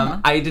stretching.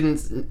 I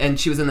didn't, and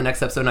she was in the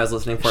next episode, and I was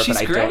listening for it, She's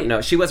but I great. don't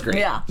know. She was great.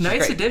 Yeah. She's Nice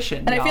great. addition.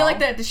 And I feel like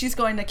that she's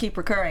going to keep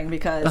recurring,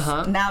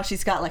 because now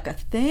she's got like a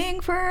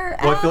thing for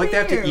Well, I feel like they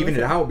have Abby, to even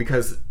it out,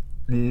 because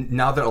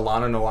now that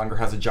Ilana no longer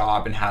has a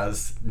job and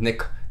has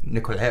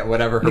Nicolette,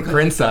 whatever, her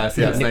princess,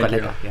 yes, thank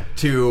you, yeah.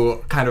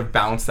 to kind of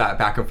bounce that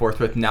back and forth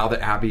with, now that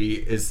Abby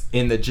is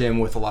in the gym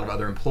with a lot of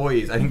other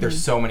employees, I think there's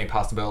so many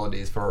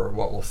possibilities for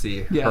what we'll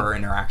see her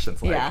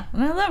interactions like. Yeah,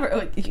 and I love her.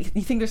 Oh,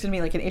 you think there's gonna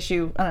be like an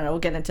issue? I don't know. We'll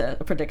get into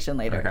a prediction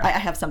later. Okay. I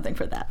have something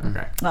for that.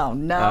 Okay. Oh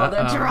no,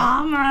 the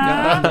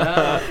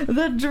drama,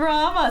 the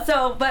drama.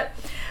 So, but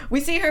we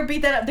see her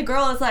beat that up. The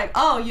girl is like,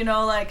 oh,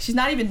 like she's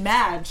not even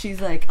mad.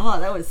 She's like, oh,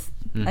 that was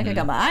Like, I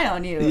got my eye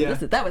on you. Yeah.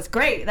 That was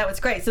great. That was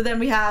great. So then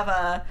we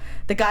have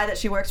the guy that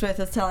she works with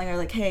is telling her,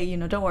 like, hey,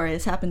 don't worry.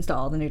 This happens to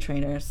all the new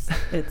trainers.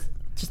 It's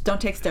just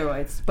don't take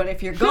steroids. But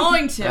if you're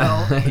going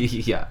to,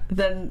 yeah.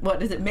 then what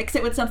does it? Mix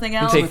it with something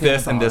else? Take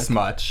this and this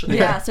much.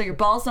 Yeah, so your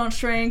balls don't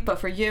shrink, but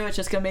for you, it's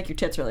just going to make your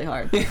tits really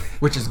hard.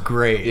 Which is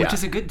great. Which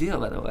is a good deal,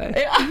 by the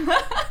way.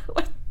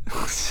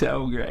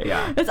 So great.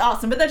 Yeah. It's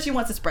awesome. But then she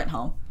wants to sprint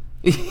home.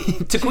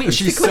 To Queens.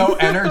 She's so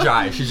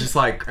energized. She's just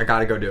like, I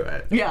gotta go do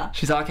it. Yeah.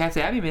 She's all caps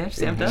Abby, man.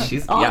 She's amped up.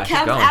 She's Oh, yeah, she's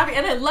Captain going. Abby.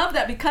 And I love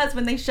that because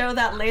when they show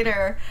that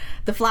later,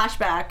 the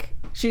flashback,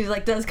 she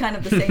like does kind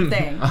of the same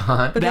thing.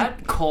 But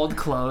That cold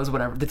close,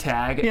 whatever, the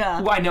tag. Yeah.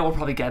 Well, I know we'll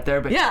probably get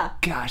there, but Yeah.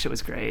 gosh, it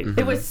was great.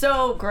 it was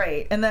so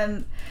great. And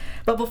then,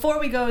 but before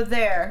we go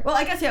there, well,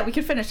 I guess, we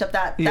can finish up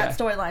that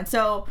storyline.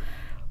 So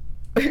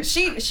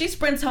she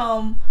sprints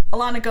home.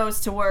 Alana goes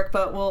to work,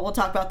 but we'll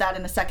talk about that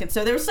in a second.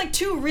 So there was like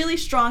two really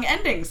strong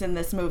endings in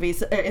this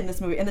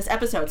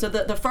episode. So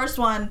the first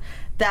one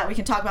that we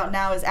can talk about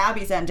now is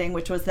Abby's ending,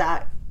 which was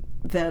the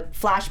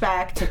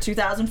flashback to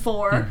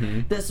 2004,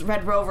 this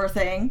Red Rover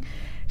thing.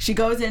 She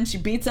goes in, she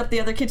beats up the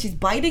other kid, she's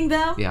biting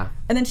them,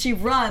 and then she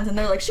runs, and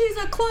they're like, she's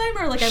a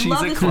climber. Like, I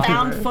love this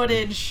found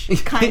footage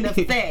kind of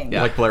thing.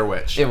 Like Blair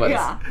Witch. It was.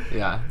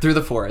 Yeah. Through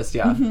the forest,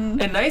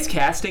 And nice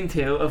casting,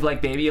 too, of, like,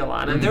 baby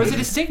Alana. There was a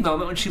distinct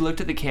moment when she looked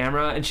at the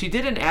camera, and she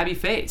did an Abby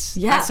face.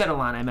 Yeah. I said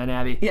Alana, I meant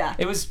Abby. Yeah.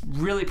 It was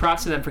really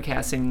props to them for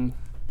casting.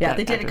 Yeah,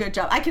 they did a good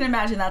job. I can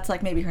imagine that's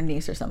like maybe her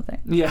niece or something.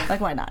 Yeah.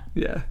 Like, why not?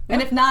 Yeah. And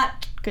if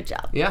not, good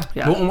job. Yeah.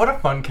 Well, and what a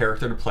fun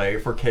character to play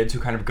for kids who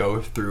kind of go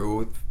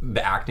through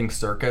the acting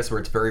circus where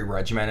it's very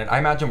regimented. I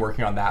imagine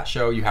working on that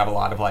show, you have a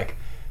lot of like,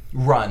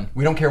 run.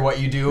 We don't care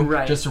what you do,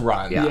 just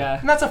run. Yeah.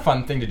 And that's a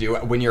fun thing to do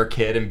when you're a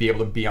kid and be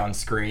able to be on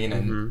screen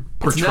and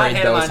portray not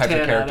Hannah those types of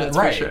Montana, characters. that's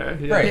Right. for sure.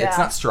 Yeah. Right. Yeah. It's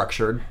not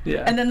structured.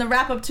 Yeah. And then the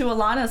wrap up to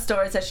Alana's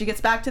story is that she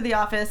gets back to the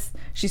office,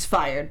 she's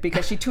fired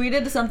because she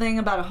tweeted something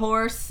about a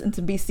horse and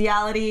some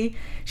bestiality.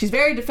 She's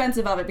very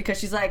defensive of it because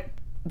she's like,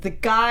 the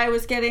guy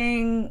was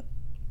getting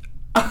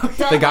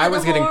The guy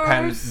was getting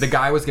horse. the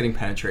guy was getting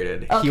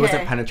penetrated. Okay. He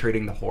wasn't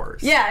penetrating the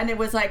horse. Yeah, and it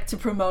was like to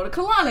promote a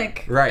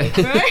colonic. Right.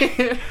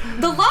 Right?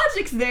 The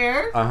logic's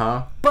there,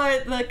 Uh-huh.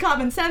 but the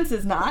common sense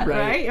is not,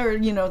 right? Or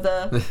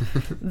the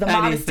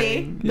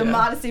modesty, the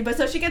modesty. But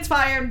so she gets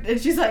fired,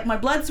 and she's like, "My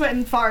blood, sweat,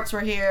 and farts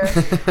were here.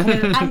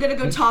 I'm gonna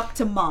go talk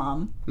to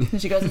mom."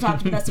 And she goes to talk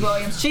to Vanessa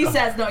Williams. She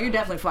says, "No, you're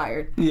definitely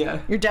fired. Yeah.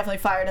 You're definitely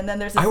fired." And then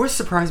there's this, I was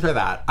surprised by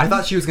that. I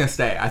thought she was gonna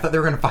stay. I thought they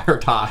were gonna fire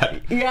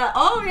Todd. yeah,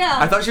 oh yeah.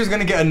 I thought she was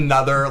gonna get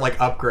another like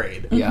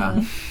upgrade.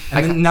 Yeah.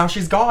 And then now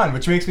she's gone,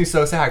 which makes me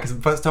so sad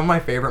because some of my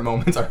favorite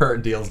moments are her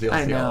deals.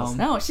 I know.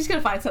 No, she's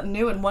gonna find something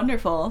new and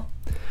wonderful.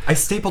 I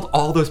stapled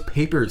all those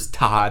papers,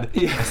 Todd.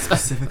 I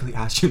specifically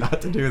asked you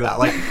not to do that.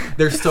 Like,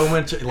 there's so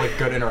much like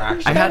good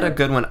interaction. I had a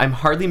good one. I'm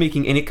hardly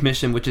making any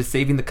commission, which is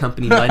saving the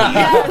company money.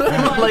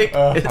 Like,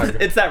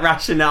 it's that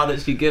rationale that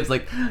she gives.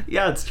 Like,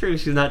 yeah, it's true.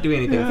 She's not doing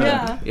anything for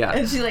them. Yeah.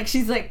 And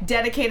she's like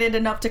dedicated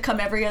enough to come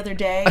every other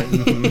day.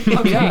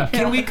 Okay,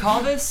 can we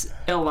call this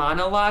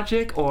Ilana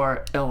logic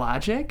or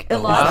illogic?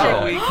 Illogic.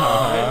 That's what we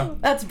call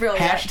it. That's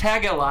brilliant.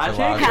 Hashtag illogic.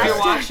 Illogic. If you're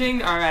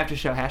watching our after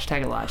show,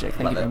 hashtag illogic.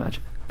 Thank you very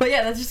much. But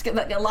yeah, that's just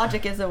like,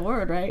 logic is a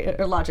word, right?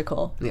 Or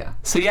logical. Yeah.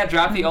 So yeah,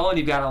 drop the O and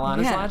you've got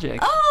Ilana's logic.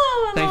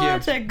 Oh, Thank you.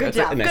 logic. Good That's a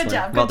job. nice Good one.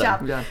 job. Well Good done.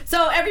 job. Yeah.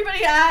 So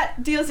everybody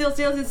at Deals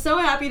is so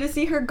happy to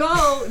see her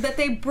go that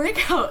they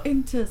break out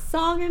into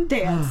song and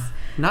dance.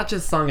 Not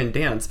just song and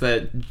dance,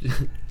 but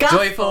Gospel.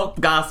 joyful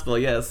gospel.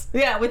 Yes.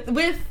 Yeah, with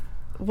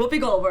Whoopi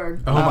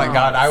Goldberg. Oh my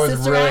god, I was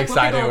Sister really Act, Whoopi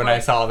excited when I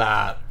Goldberg. saw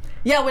that.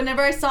 Yeah,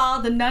 whenever I saw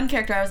the nun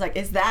character, I was like,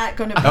 is that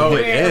going to be Oh,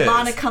 it where is.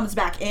 Ilana comes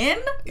back in?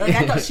 Like,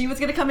 I thought she was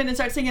going to come in and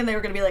start singing, and they were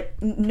going to be like,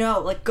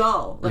 no, like,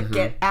 go. Like,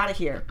 get out of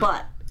here.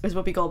 But it was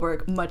Whoopi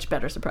Goldberg. Much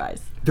better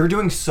surprise. They're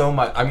doing so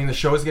much. I mean, the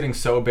show is getting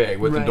so big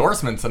with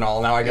endorsements and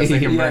all. Now I guess they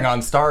can bring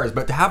on stars.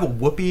 But to have a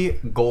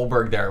Whoopi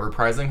Goldberg there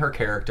reprising her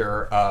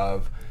character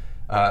of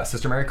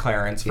Sister Mary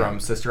Clarence from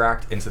Sister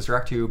Act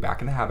 2,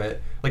 Back in the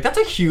Habit, like, that's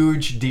a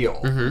huge deal.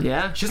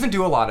 Yeah. She doesn't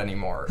do a lot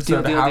anymore. It's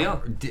a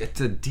deal.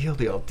 It's a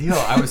deal.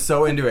 I was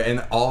so into it.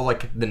 And all,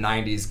 like, the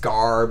 90s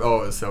garb.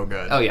 Oh, it was so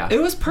good. Oh yeah. It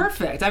was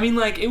perfect. I mean,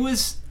 like, it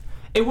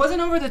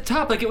wasn't over the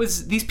top. Like,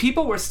 these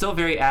people were still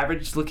very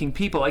average looking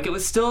people. Like, it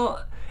was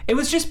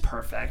just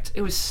perfect.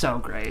 It was so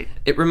great.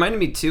 It reminded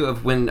me too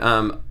of when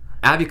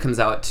Abby comes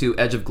out to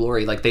Edge of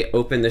Glory. Like, they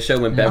opened the show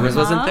when Beavers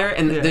wasn't there,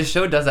 and the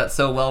show does that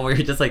so well where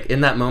you're just like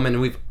in that moment,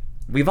 and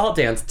we've all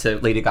danced to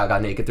Lady Gaga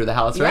naked through the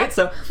house, right?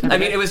 So I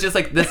mean, it was just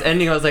like this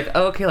ending. I was like,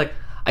 oh, okay, like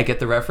I get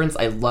the reference.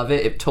 I love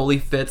it. It totally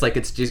fits. Like,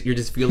 it's just you're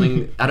just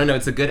feeling. I don't know.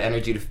 It's a good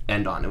energy to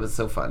end on. It was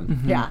so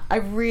fun. Yeah, I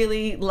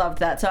really loved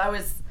that. So I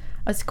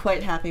was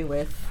quite happy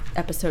with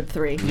episode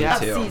 3 of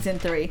too. season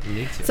 3.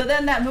 Me too. So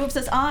then that moves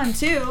us on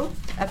to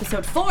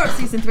episode 4 of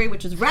season 3,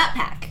 which is Rat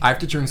Pack. I have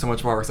to drink so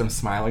much water because I'm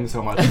smiling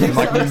so much. My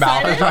mouth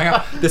excited? is drying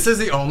out. This is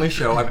the only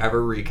show I've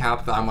ever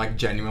recapped that I'm like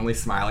genuinely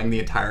smiling the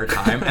entire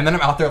time, and then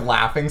I'm out there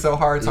laughing so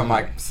hard. So I'm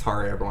like,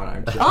 sorry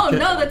everyone. Oh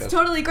no, that's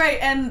totally great,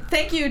 and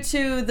thank you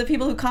to the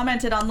people who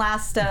commented on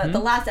the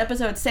last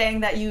episode, saying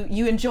that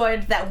you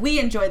enjoyed that we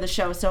enjoy the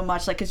show so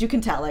much, like because you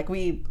can tell, like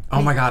we.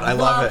 Oh my God, I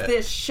love it.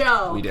 This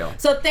show. We do.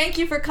 So thank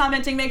you for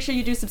commenting. Make sure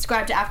you do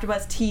subscribe to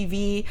AfterBuzz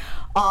TV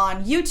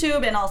on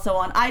YouTube and also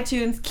on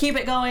iTunes. Keep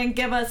it going.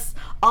 Give us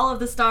all of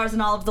the stars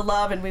and all of the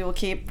love, and we will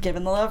keep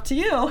giving the love to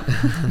you.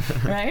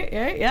 Right?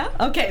 Yeah.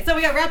 Okay. So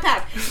we got Rat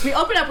Pack. We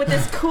open up with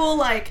this cool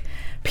like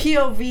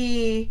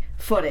POV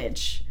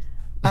footage.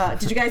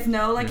 Did you guys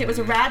know like it was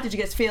a rat? Did you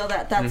guys feel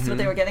that that's what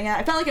they were getting at?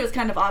 I felt like it was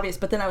kind of obvious,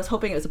 but then I was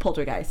hoping it was a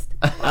poltergeist.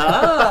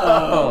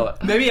 Oh,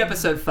 maybe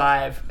episode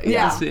 5.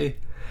 Yeah. We'll see.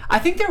 I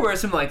think there were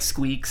some like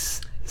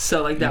squeaks,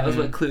 so like that was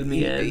what clued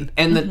me in.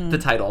 And the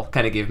title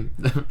kind of gave.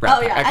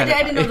 Oh yeah, I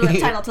didn't know the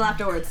title till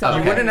afterwards. So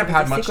You wouldn't have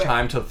had much secret.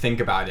 time to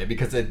think about it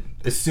because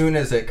as soon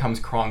as it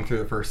comes crawling through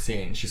the first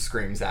scene, she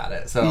screams at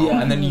it. So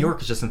Yeah. and then New York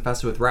is just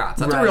infested with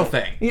rats. That's Right. a real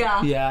thing.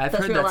 Yeah. Yeah, I've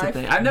heard real that's a life.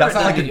 thing. I've never That's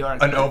not done like New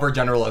York. an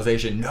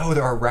overgeneralization. No,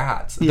 there are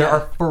rats. There Yeah.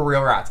 are for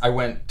real rats. I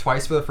went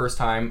twice for the first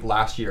time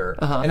last year,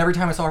 and every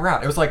time I saw a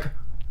rat, it was like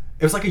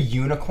a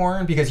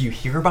unicorn because you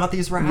hear about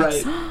these rats.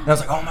 Right. And I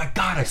was like, oh my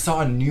God, I saw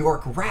a New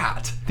York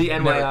rat. The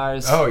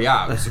NYRs. Oh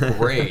yeah, it was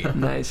great.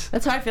 Nice.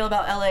 That's how I feel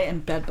about LA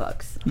and bed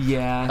bugs.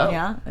 Yeah.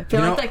 Yeah, I feel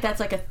You know- like that's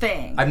like a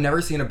thing. I've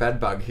never seen a bed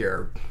bug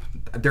here.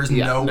 There's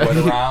no wood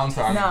around,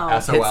 so I'm No.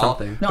 SOL. Hit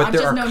something. No, but I've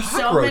there just are known so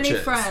many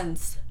cockroaches.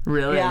 friends.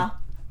 Really? Yeah.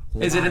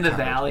 Is it in the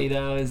Cockroaches. valley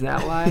though? Is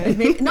that why?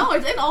 No,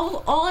 it's in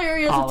all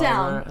areas All of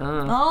town.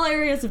 over, All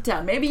areas of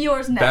town. Maybe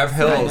yours next. Bev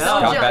Hills I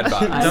know. got Joke. bed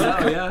bugs. I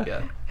know. Yeah.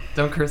 Yeah.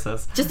 Don't curse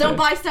us. Just don't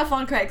buy stuff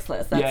on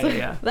Craigslist. That's,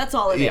 Yeah. that's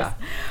all it is. Yeah.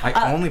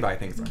 I only buy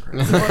things on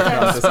Craigslist.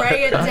 Well, then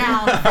spray it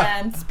down,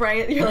 friend. Spray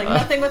it. You're like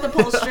nothing with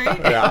upholstery.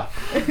 Yeah.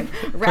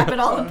 Wrap it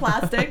all in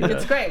plastic.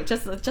 It's great.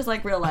 Just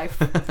like real life.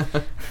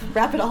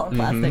 Wrap it all in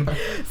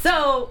plastic.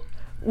 So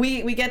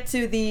we get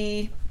to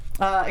the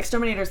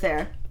exterminator's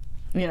there,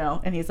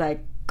 and he's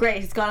like,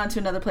 great, he's gone on to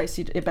another place,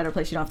 a better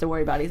place you don't have to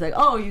worry about it. He's like,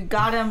 oh, you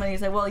got him? And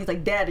he's like, well, he's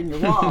like dead in your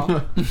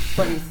wall,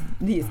 but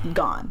he's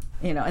gone,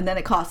 and then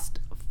it cost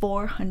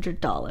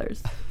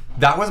 $400.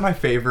 That was my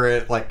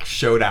favorite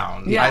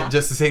showdown. Yeah.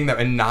 Just seeing them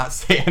and not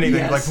say anything.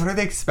 Yes. Like, what are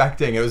they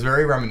expecting? It was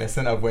very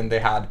reminiscent of when they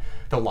had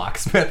the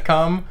locksmith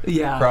come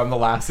from the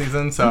last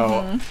season.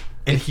 So,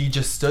 and he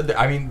just stood there.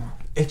 I mean,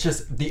 it's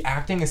just, the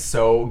acting is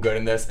so good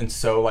in this, and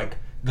so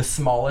the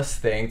smallest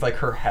things, like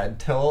her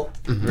head tilt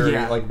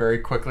very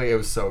quickly. It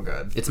was so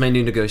good. It's my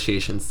new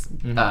negotiations.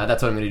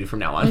 That's what I'm going to do from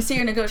now Let me on. see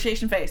your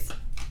negotiation face.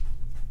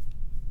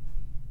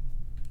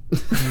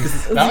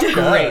 That was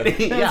great.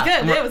 It was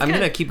good. It was I'm good.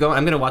 going to keep going.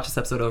 I'm going to watch this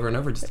episode over and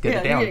over just to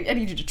get it down. I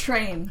need you to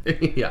train.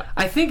 Yeah.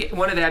 I think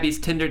one of Abby's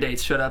Tinder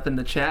dates showed up in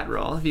the chat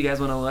roll. If you guys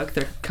want to look,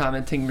 they're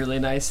commenting really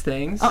nice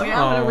things. Oh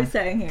yeah, what are we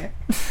saying here?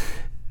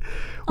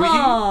 We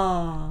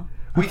can,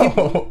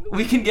 Oh.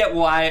 we can get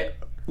why.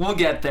 We'll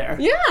get there.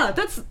 Yeah,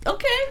 that's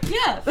okay.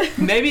 Yeah.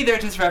 Maybe they're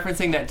just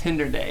referencing that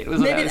Tinder date.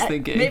 Was what I was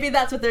thinking. Maybe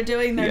that's what they're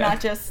doing. They're Yeah.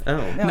 not just. Oh.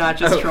 No. Not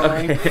just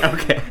trolling.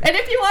 Okay. And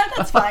if you want,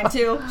 that's fine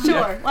too.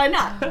 Sure, why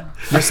not?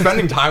 You're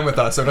spending time with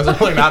us, so it doesn't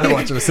really matter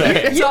what you're saying.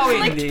 It's You all we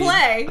clicked need.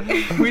 play.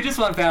 We just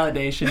want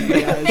validation,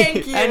 you guys.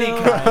 Thank you. Any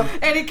kind.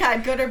 Any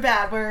kind, good or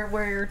bad.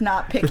 We're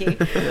not picky.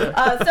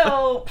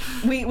 So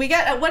we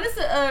get what is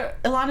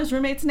Ilana's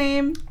roommate's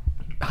name?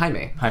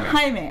 Jaime.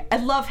 Jaime. I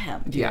love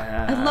him.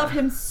 Yeah. I love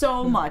him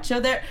so much. So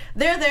they're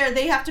there.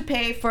 They have to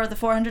pay for the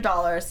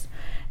 $400,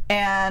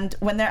 and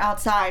when they're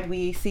outside,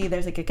 we see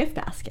there's a gift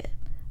basket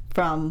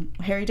from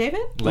Harry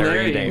David.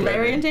 Larry and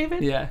Larry and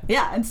David. Yeah.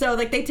 Yeah, and so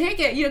they take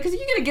it, because if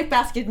you get a gift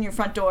basket in your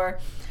front door,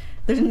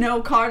 there's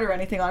no card or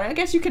anything on it. I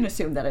guess you can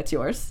assume that it's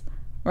yours,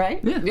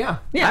 right? Yeah.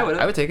 Yeah.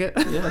 I would take it.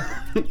 Yeah.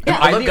 Yeah.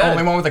 I'm look the good.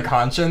 only one with a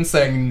conscience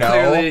saying no.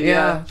 Clearly,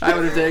 Yeah. I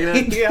would have taken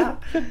it. Yeah.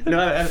 No,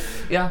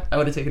 I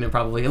would have taken it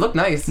probably. It looked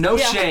nice. No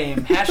Yeah. shame.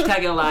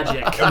 Hashtag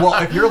illogic. Well,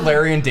 if your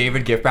Larry and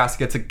David gift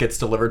basket gets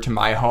delivered to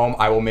my home,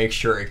 I will make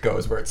sure it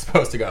goes where it's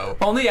supposed to go.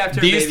 Only after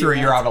These baby three,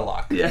 you're hands. out of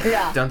luck. Yeah.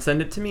 Yeah. Don't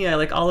send it to me. I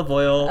like olive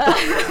oil.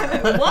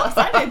 Whoops,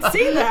 I didn't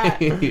see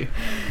that. You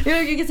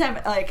can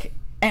have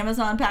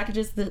Amazon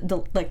packages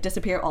that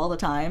disappear all the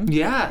time.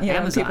 Yeah, In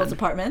Amazon. people's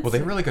apartments. Well, they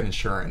have really good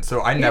insurance,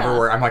 so I never Yeah.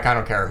 worry. I'm like, I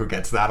don't care who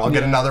gets that. I'll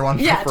get another one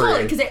for Yeah, free.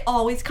 totally, because they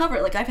always cover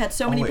it. I've had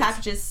so many Always.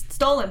 packages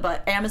stolen,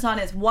 but Amazon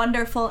is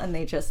wonderful, and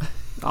they just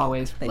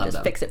Always. Love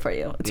them. fix it for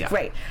you. It's Yeah.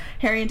 great.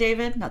 Harry and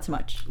David, not so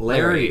much.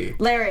 Larry.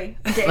 Larry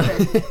and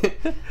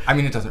David, I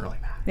mean, it doesn't really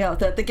matter.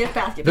 the gift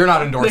basket. They're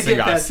not endorsing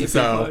gift us, basket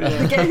so. people,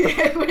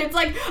 yeah. When it's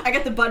I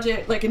got the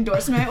budget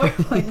endorsement.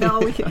 Where no,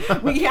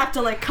 we have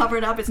to cover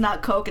it up. It's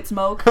not Coke, it's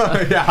Moke.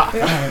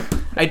 Yeah.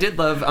 I did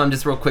love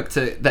just real quick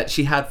that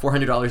she had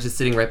 $400 just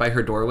sitting right by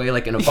her doorway,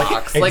 like in a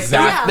box. Like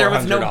there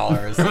was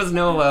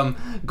no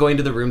going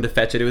to the room to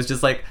fetch it. It was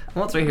just like,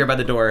 well, it's right here by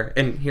the door,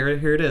 and here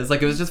it is.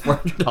 Like it was just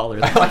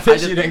 $400. I like that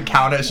she didn't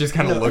count it. She just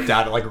kind of looked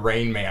at it like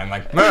Rain Man,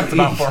 like it's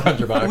about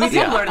 $400. We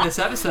did learn in this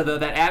episode though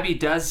that Abby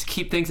does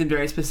keep things in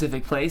very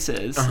specific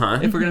places.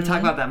 If we're gonna talk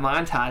about that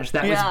montage,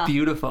 that was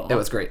beautiful. It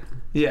was great.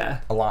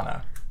 Yeah.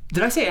 Alana.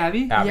 Did I say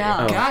Abby? Abby.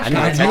 Yeah. Oh, Gosh,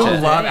 I You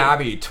love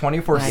Abby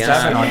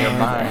 24/7 on your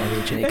mind.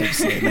 Abby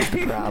Jacobson is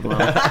the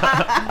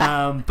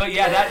problem. But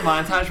yeah, that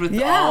montage with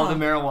all the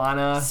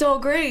marijuana. So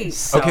great.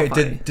 So Okay,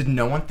 funny. did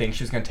no one think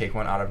she was gonna take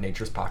one out of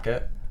Nature's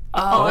pocket?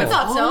 Oh, I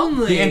thought so.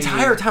 only. The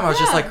entire time I was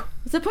just like,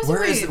 It's a pussy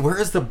weed. where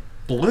is the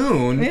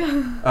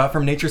balloon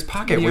from Nature's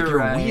Pocket You're with your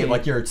right. weed,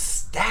 like your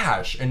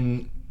stash?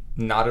 And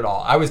not at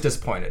all. I was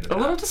disappointed. A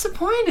little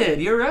disappointed.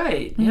 You're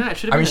right. Yeah, it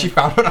should have I mean, been. she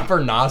found one up her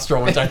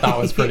nostril, which I thought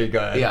was pretty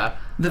good. Yeah.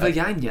 The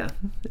vagina,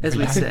 as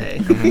we say,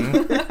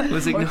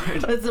 was ignored.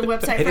 It's a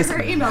website for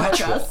her email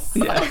address.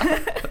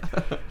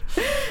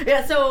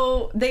 Yeah,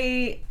 so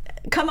they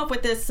come up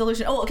with this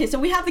solution. Oh, okay, so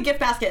we have the gift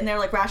basket and they're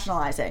like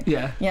rationalizing.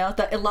 Yeah. You know,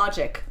 the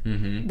illogic.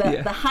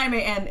 The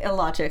Jaime and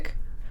illogic.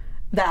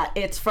 That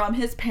it's from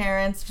his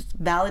parents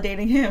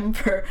validating him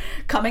for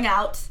coming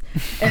out.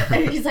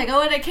 And he's like,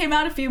 oh, and it came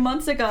out a few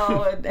months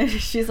ago. And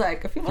she's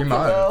like, a few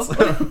months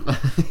ago.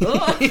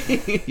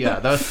 Yeah,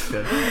 that was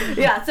good.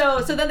 Yeah,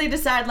 so then they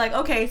decide, like,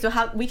 okay, so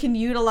how we can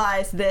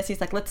utilize this. He's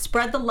like, let's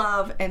spread the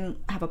love and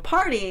have a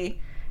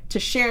party to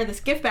share this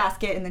gift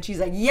basket. And then she's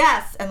like,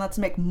 yes, and let's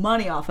make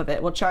money off of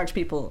it. We'll charge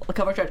people a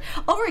cover charge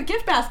over a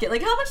gift basket.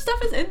 Like, how much stuff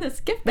is in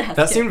this gift basket?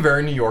 That seemed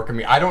very New York of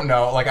me. I don't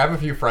know. Like, I have a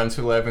few friends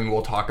who live and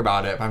we'll talk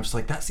about it. But I'm just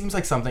like, that seems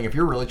like something, if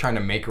you're really trying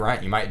to make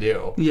rent, you might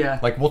do. Yeah.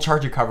 Like, we'll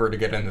charge a cover to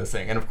get into this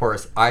thing. And of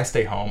course, I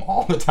stay home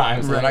all the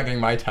time, so they're not getting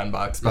my $10.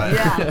 But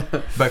Yeah.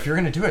 but if you're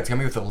going to do it, it's going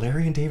to be with the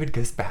Larry and David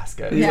gift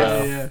basket.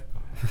 Yes.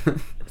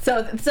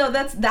 So. So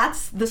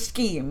that's the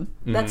scheme.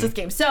 That's the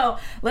scheme. So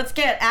let's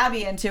get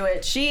Abby into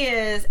it. She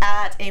is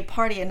at a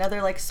party,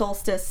 another like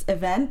solstice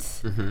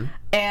event,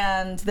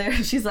 and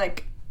she's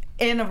like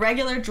in a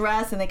regular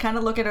dress, and they kind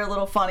of look at her a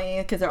little funny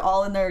because they're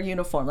all in their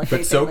uniform. Like,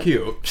 But so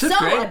cute. So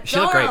great. She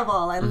looked great.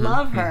 adorable. I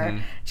love her.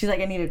 She's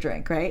like, I need a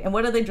drink, right? And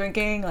what are they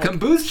drinking? Like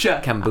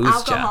Kombucha.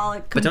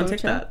 alcoholic kombucha. But don't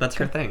take that. That's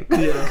her thing.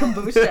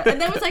 Kombucha.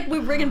 And then was like,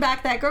 we're bringing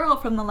back that girl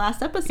from the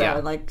last episode. Yeah.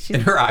 Like she's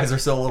And her eyes are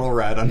still a little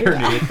red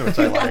underneath, which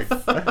I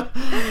like.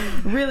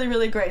 really,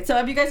 really great. So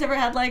have you guys ever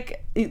had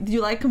like, do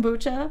you like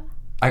kombucha?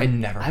 I've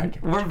never had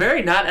kombucha. We're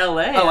very not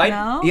LA. Oh,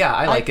 No?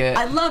 I like it.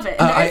 I love it.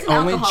 And there I is an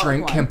only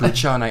alcoholic drink one.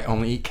 kombucha and I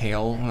only eat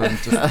kale. I'm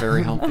just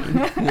very healthy.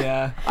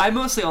 Yeah. I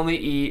mostly only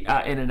eat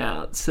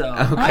In-N-Out, so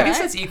I guess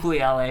that's equally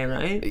LA,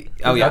 right?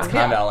 Oh yeah. That's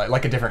kind of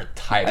like a different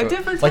type. A of-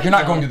 different like you're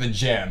type not going of- to the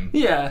gym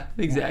Yeah,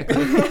 exactly.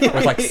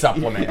 with like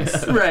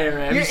supplements. right.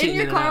 I'm You're just in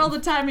eating your car In-N-Out. all the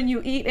time and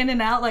you eat in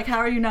and out. Like, how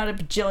are you not a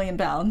bajillion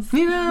pounds?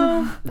 You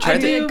know, I I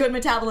do do. good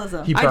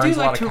metabolism. He I burns do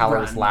a lot like of to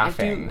calories run.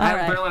 laughing. I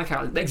Alright. burn a lot of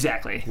calories.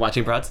 Exactly.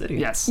 Watching Broad City.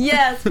 Yes.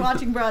 Yes,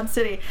 watching Broad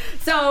City.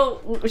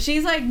 So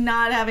she's like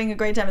not having a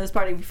great time at this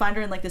party. We find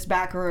her in like this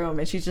back room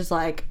and she's just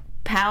like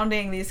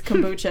pounding these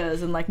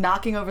kombuchas and like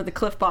knocking over the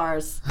Cliff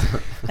Bars.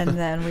 And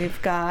then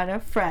we've got a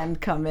friend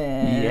come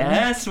in.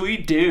 Yes, we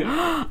do.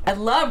 I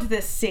loved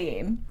this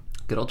scene.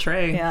 Good old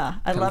Trey. Yeah,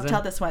 I loved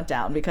how this went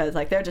down because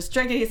like they're just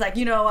drinking. He's like,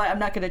 you know what? I'm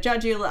not going to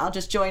judge you. I'll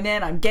just join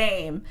in. I'm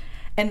game.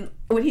 And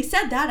when he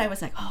said that, I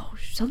was like, oh,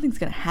 something's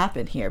going to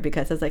happen here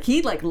because it's like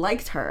he like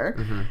liked her.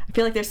 I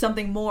feel like there's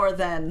something more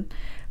than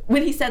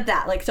when he said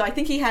that. Like, so I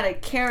think he had a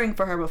caring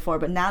for her before,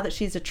 but now that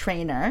she's a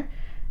trainer,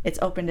 it's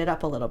opened it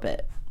up a little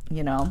bit,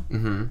 you know?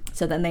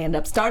 So then they end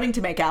up starting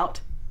to make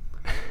out.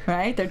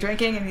 Right? They're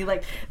drinking and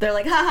they're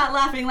like, haha,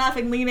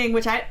 laughing, leaning,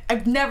 which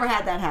I've never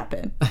had that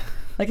happen.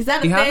 Like, is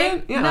that a You thing?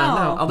 haven't? Yeah,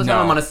 no. All the time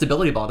I'm on a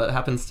stability ball. That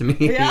happens to me.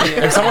 Yeah.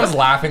 If someone's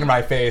laughing in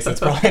my face, it's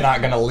probably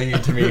not going to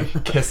lead to me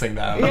kissing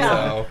them. Yeah.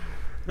 So.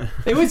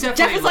 It was definitely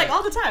Jeff is like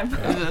all the time.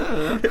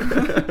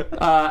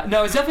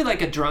 no, it's definitely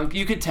like a drunk.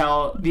 You could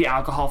tell the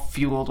alcohol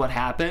fueled what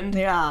happened.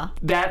 Yeah.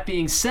 That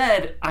being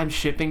said, I'm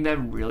shipping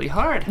them really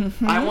hard.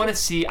 I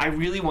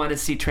really want to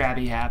see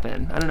Travi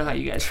happen. I don't know how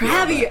you guys feel.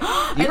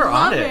 Travi, You were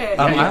I on love it. it.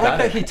 I you like got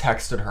that it. he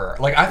texted her.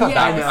 Like, I thought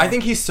Yes. I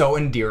think he's so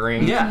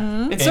endearing. Yeah,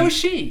 and so is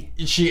she.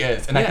 She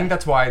is. And I Yeah. think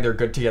that's why they're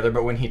good together.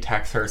 But when he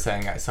texts her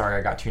saying, sorry,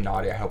 I got too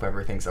naughty. I hope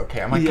everything's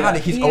okay. I'm like, Yeah. God,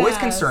 he's always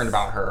Yes. concerned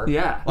about her.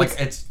 Yeah. Like,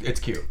 it's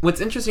cute. What's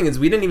interesting is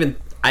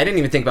I didn't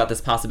even think about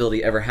this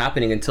possibility ever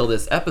happening until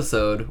this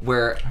episode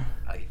where,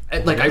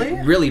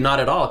 I really not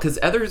at all. Because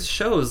other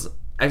shows,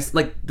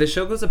 the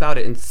show goes about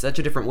it in such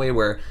a different way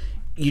where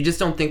you just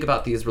don't think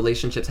about these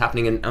relationships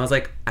happening. And I was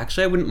like,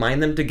 actually, I wouldn't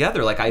mind them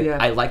together. Like,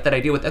 I like that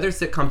idea. With other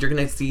sitcoms, you're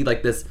going to see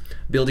like this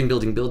building,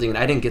 and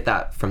I didn't get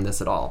that from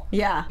this at all.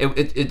 Yeah.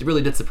 It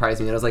really did surprise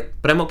me. And I was like,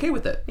 but I'm okay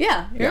with it.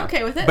 Yeah, you're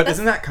okay with it. But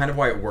isn't that kind of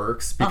why it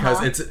works?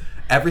 Because it's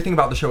everything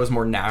about the show is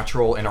more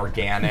natural and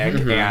organic,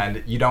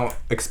 and you don't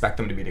expect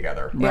them to be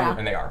together. Yeah.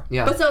 And they are.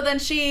 Yeah. But so then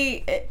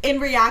she, in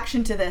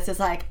reaction to this, is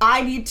like,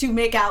 I need to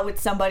make out with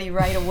somebody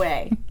right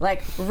away.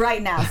 Like,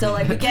 right now. So,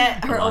 like, we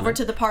get her over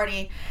to the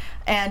party,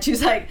 and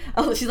she's like,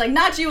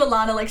 not you,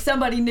 Alana, like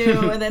somebody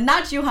new, and then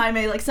not you,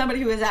 Jaime, like somebody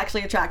who is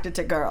actually attracted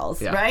to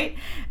girls, right?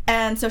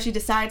 And so she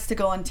decides to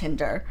go on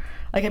Tinder.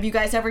 Like, have you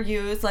guys ever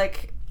used,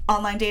 like,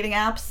 online dating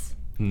apps?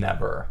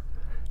 Never.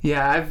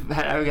 Yeah, I've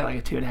got like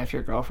a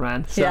 2.5-year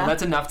girlfriend, so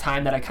that's enough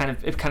time that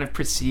it kind of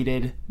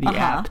preceded the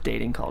app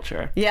dating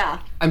culture. Yeah.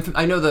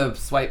 I know the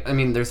swipe. I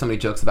mean, there's so many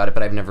jokes about it,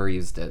 but I've never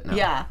used it. No.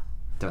 Yeah.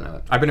 Don't know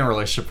it. I've been in a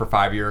relationship for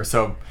 5 years,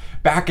 so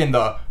back in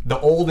the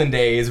olden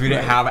days, we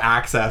didn't have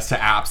access to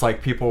apps.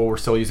 Like, people were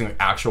still using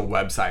actual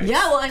websites.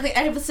 Yeah, well, I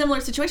have a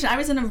similar situation. I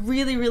was in a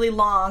really, really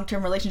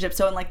long-term relationship,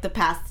 so in like the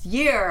past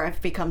year,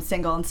 I've become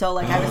single, and so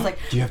like I was like,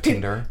 do you have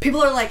Tinder?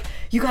 People are like,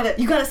 you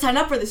gotta sign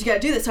up for this. You gotta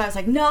do this. So I was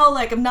like, no,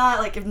 like I'm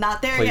not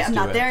there Please yet. I'm do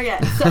not it. there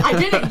yet. So I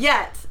didn't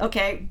yet.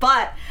 Okay,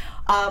 but.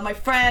 My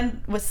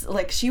friend was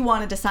like, she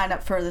wanted to sign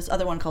up for this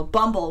other one called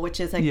Bumble,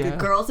 which is like the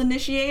girls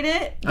initiate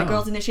it. The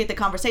girls initiate the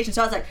conversation.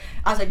 So I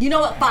was like, you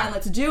know what? Fine,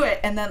 let's do it.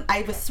 And then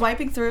I was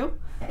swiping through.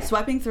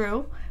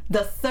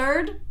 The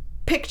third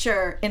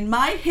picture in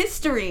my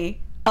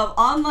history of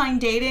online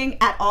dating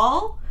at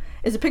all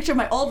is a picture of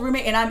my old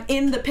roommate, and I'm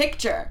in the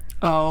picture.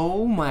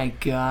 Oh my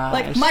gosh.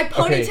 Like, my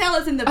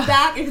ponytail is in the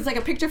back. It's like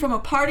a picture from a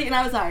party, and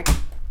I was like,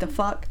 the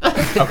fuck?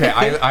 Okay,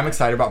 I'm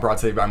excited about Broad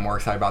City, but I'm more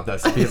excited about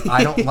this because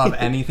I don't love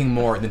anything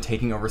more than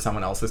taking over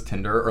someone else's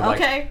Tinder or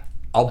like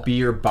I'll be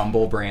your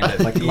Bumble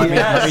branded. Like, let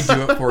me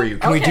do it for you.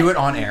 Can we do it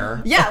on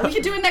air? Yeah, we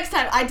can do it next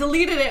time. I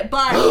deleted it,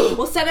 but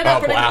we'll set it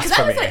up for next. Because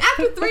I was like,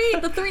 after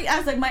three, I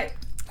was like,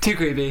 too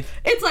creepy.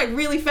 It's like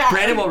really fast.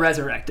 Brandon will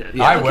resurrect it.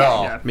 Yeah, I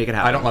will. Yeah, make it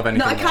happen. I don't love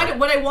anything. No,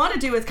 what I want to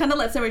do is kind of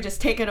let somebody just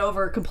take it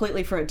over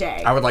completely for a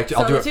day. I would like to.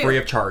 I'll do it free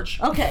of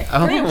charge. Okay,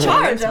 free of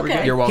charge.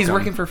 Okay, you're welcome. He's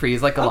working for free.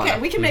 He's like Alana. Okay,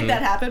 we can make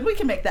that happen. We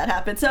can make that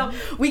happen. So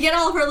we get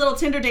all of her little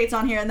Tinder dates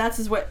on here, and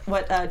that's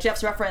what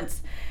Jeff's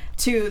reference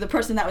to the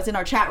person that was in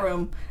our chat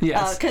room.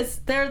 Yes, because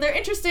they're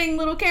interesting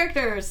little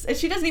characters, and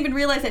she doesn't even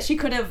realize that she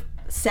could have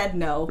said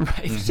no.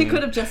 Right. She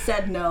could have just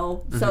said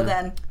no. So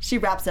then she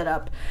wraps it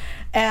up,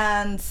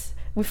 and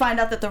we find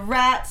out that the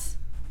rat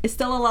is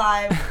still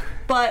alive,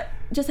 but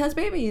just has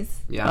babies.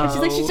 Yeah. And she's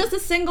like, she's just a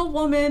single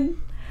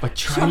woman. Like,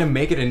 trying to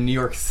make it in New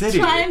York City.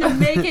 Trying to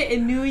make it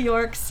in New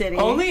York City.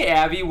 Only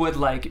Abby would,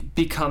 like,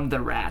 become the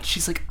rat.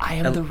 She's like, I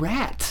am the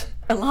rat.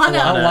 Alana.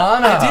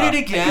 I did it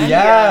again?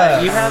 Yeah.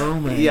 You have, oh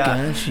my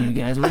gosh, you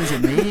guys, what does it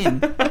mean?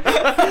 But,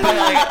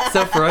 like,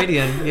 so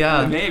Freudian,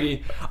 yeah.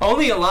 Maybe.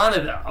 Only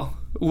Alana, though,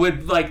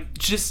 would, like,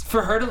 just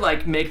for her to,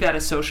 like, make that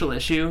a social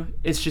issue,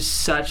 it's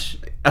just such...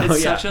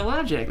 such a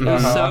logic.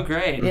 It's so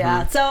great.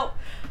 Yeah. So,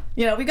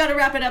 we got to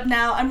wrap it up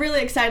now. I'm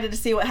really excited to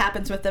see what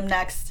happens with them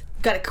next.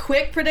 Got a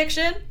quick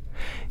prediction?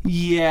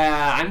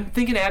 Yeah, I'm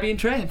thinking Abby and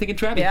Trey. I'm thinking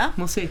Trey. Yeah?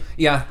 We'll see.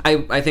 Yeah,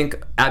 I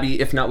think Abby,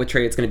 if not with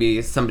Trey, it's going to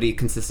be somebody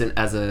consistent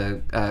as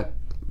a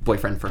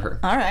boyfriend for her.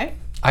 All right.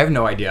 I have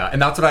no idea,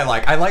 and that's what I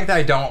like. I like that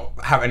I don't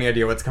have any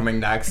idea what's coming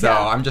next, so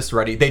I'm just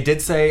ready. They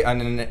did say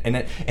in an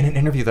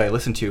interview that I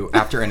listened to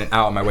after In and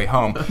Out on my way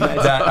home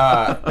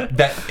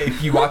that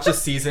if you watch a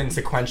season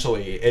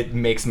sequentially, it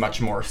makes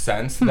much more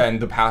sense than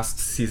the past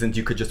seasons.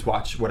 You could just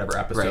watch whatever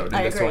episode,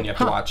 and this one you have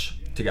to watch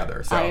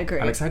together. So I agree.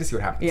 I'm excited to see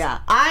what happens. Yeah,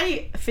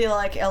 I feel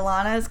like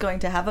Ilana is going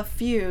to have a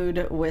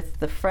feud with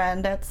the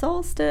friend at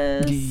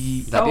Solstice. That'd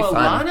be fun.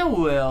 Alana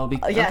will.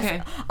 Yes,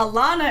 okay.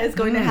 Alana is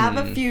going to have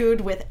a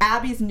feud with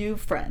Abby's new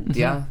friend.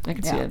 Yeah. I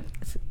can see it.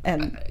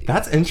 And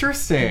That's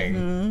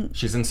interesting.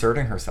 She's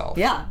inserting herself.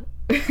 yeah,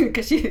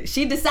 because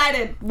she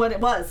decided what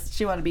it was.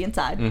 She wanted to be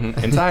inside.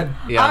 Inside.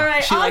 Yeah. All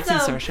right, She likes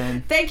awesome.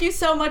 insertion. Thank you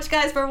so much,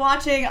 guys, for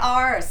watching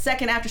our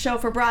second after show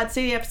for Broad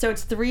City,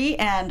 episodes 3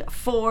 and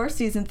 4,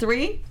 season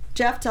 3.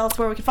 Jeff, tell us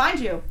where we can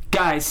find you.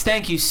 Guys,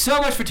 thank you so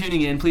much for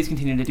tuning in. Please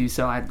continue to do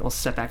so. I'll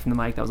step back from the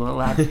mic. That was a little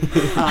loud.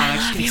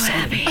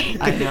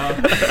 I know.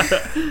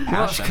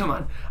 Gosh, come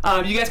on.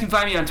 You guys can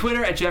find me on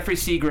Twitter at Jeffrey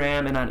C.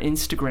 Graham and on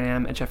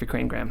Instagram at Jeffrey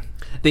Crane Graham.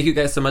 Thank you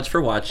guys so much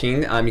for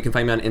watching. You can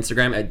find me on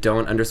Instagram at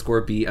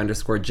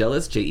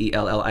don't_be_jealous,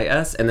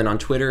 JELLIS, and then on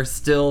Twitter,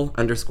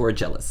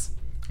 still_jealous.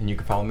 And you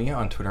can follow me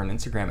on Twitter and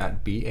Instagram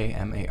at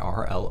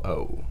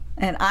BAMARLO.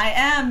 And I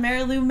am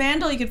Mary Lou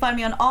Mandel. You can find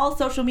me on all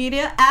social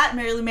media at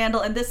Mary Lou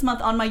Mandel. And this month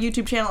on my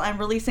YouTube channel, I'm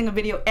releasing a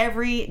video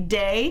every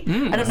day.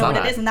 I don't know what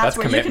it is, and that's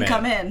where commitment. you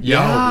can come in. Yo,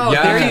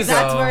 yes. there you go.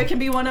 That's where it can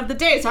be one of the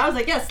days. So I was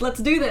like, yes, let's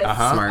do this.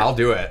 Smart. I'll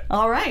do it.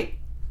 All right.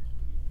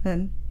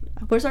 Then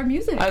where's our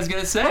music? I was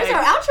going to say. Where's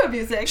our outro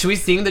music? Should we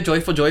sing the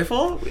Joyful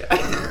Joyful?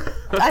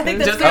 I think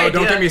that's Just- great. Oh,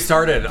 don't get me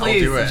started.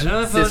 Please.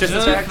 I'll do it.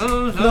 Sister track.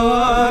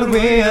 Lord,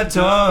 we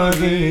adore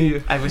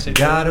thee. I wish I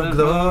God of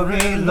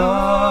glory,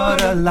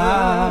 Lord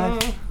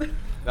alive.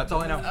 That's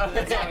all I know.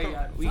 That's all we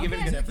got. We give it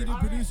a good effort. Executive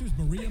producers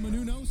Maria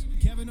Menounos,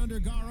 Kevin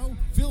Undergaro,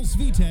 Phil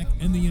Svitek,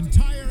 and the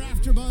entire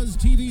AfterBuzz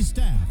TV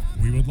staff.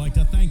 We would like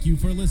to thank you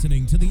for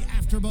listening to the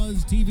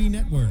AfterBuzz TV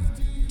network.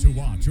 To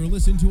watch or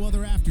listen to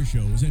other after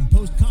shows and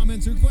post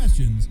comments or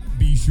questions,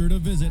 be sure to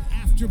visit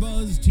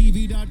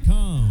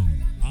AfterBuzzTV.com.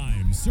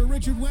 I'm Sir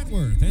Richard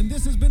Wentworth, and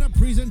this has been a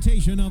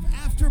presentation of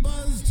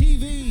AfterBuzz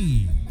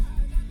TV.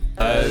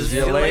 See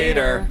you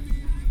later.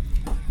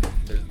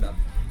 There's that.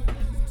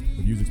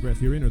 The views expressed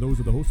herein are those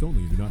of the hosts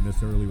only and do not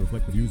necessarily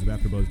reflect the views of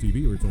AfterBuzz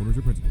TV or its owners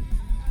or principals.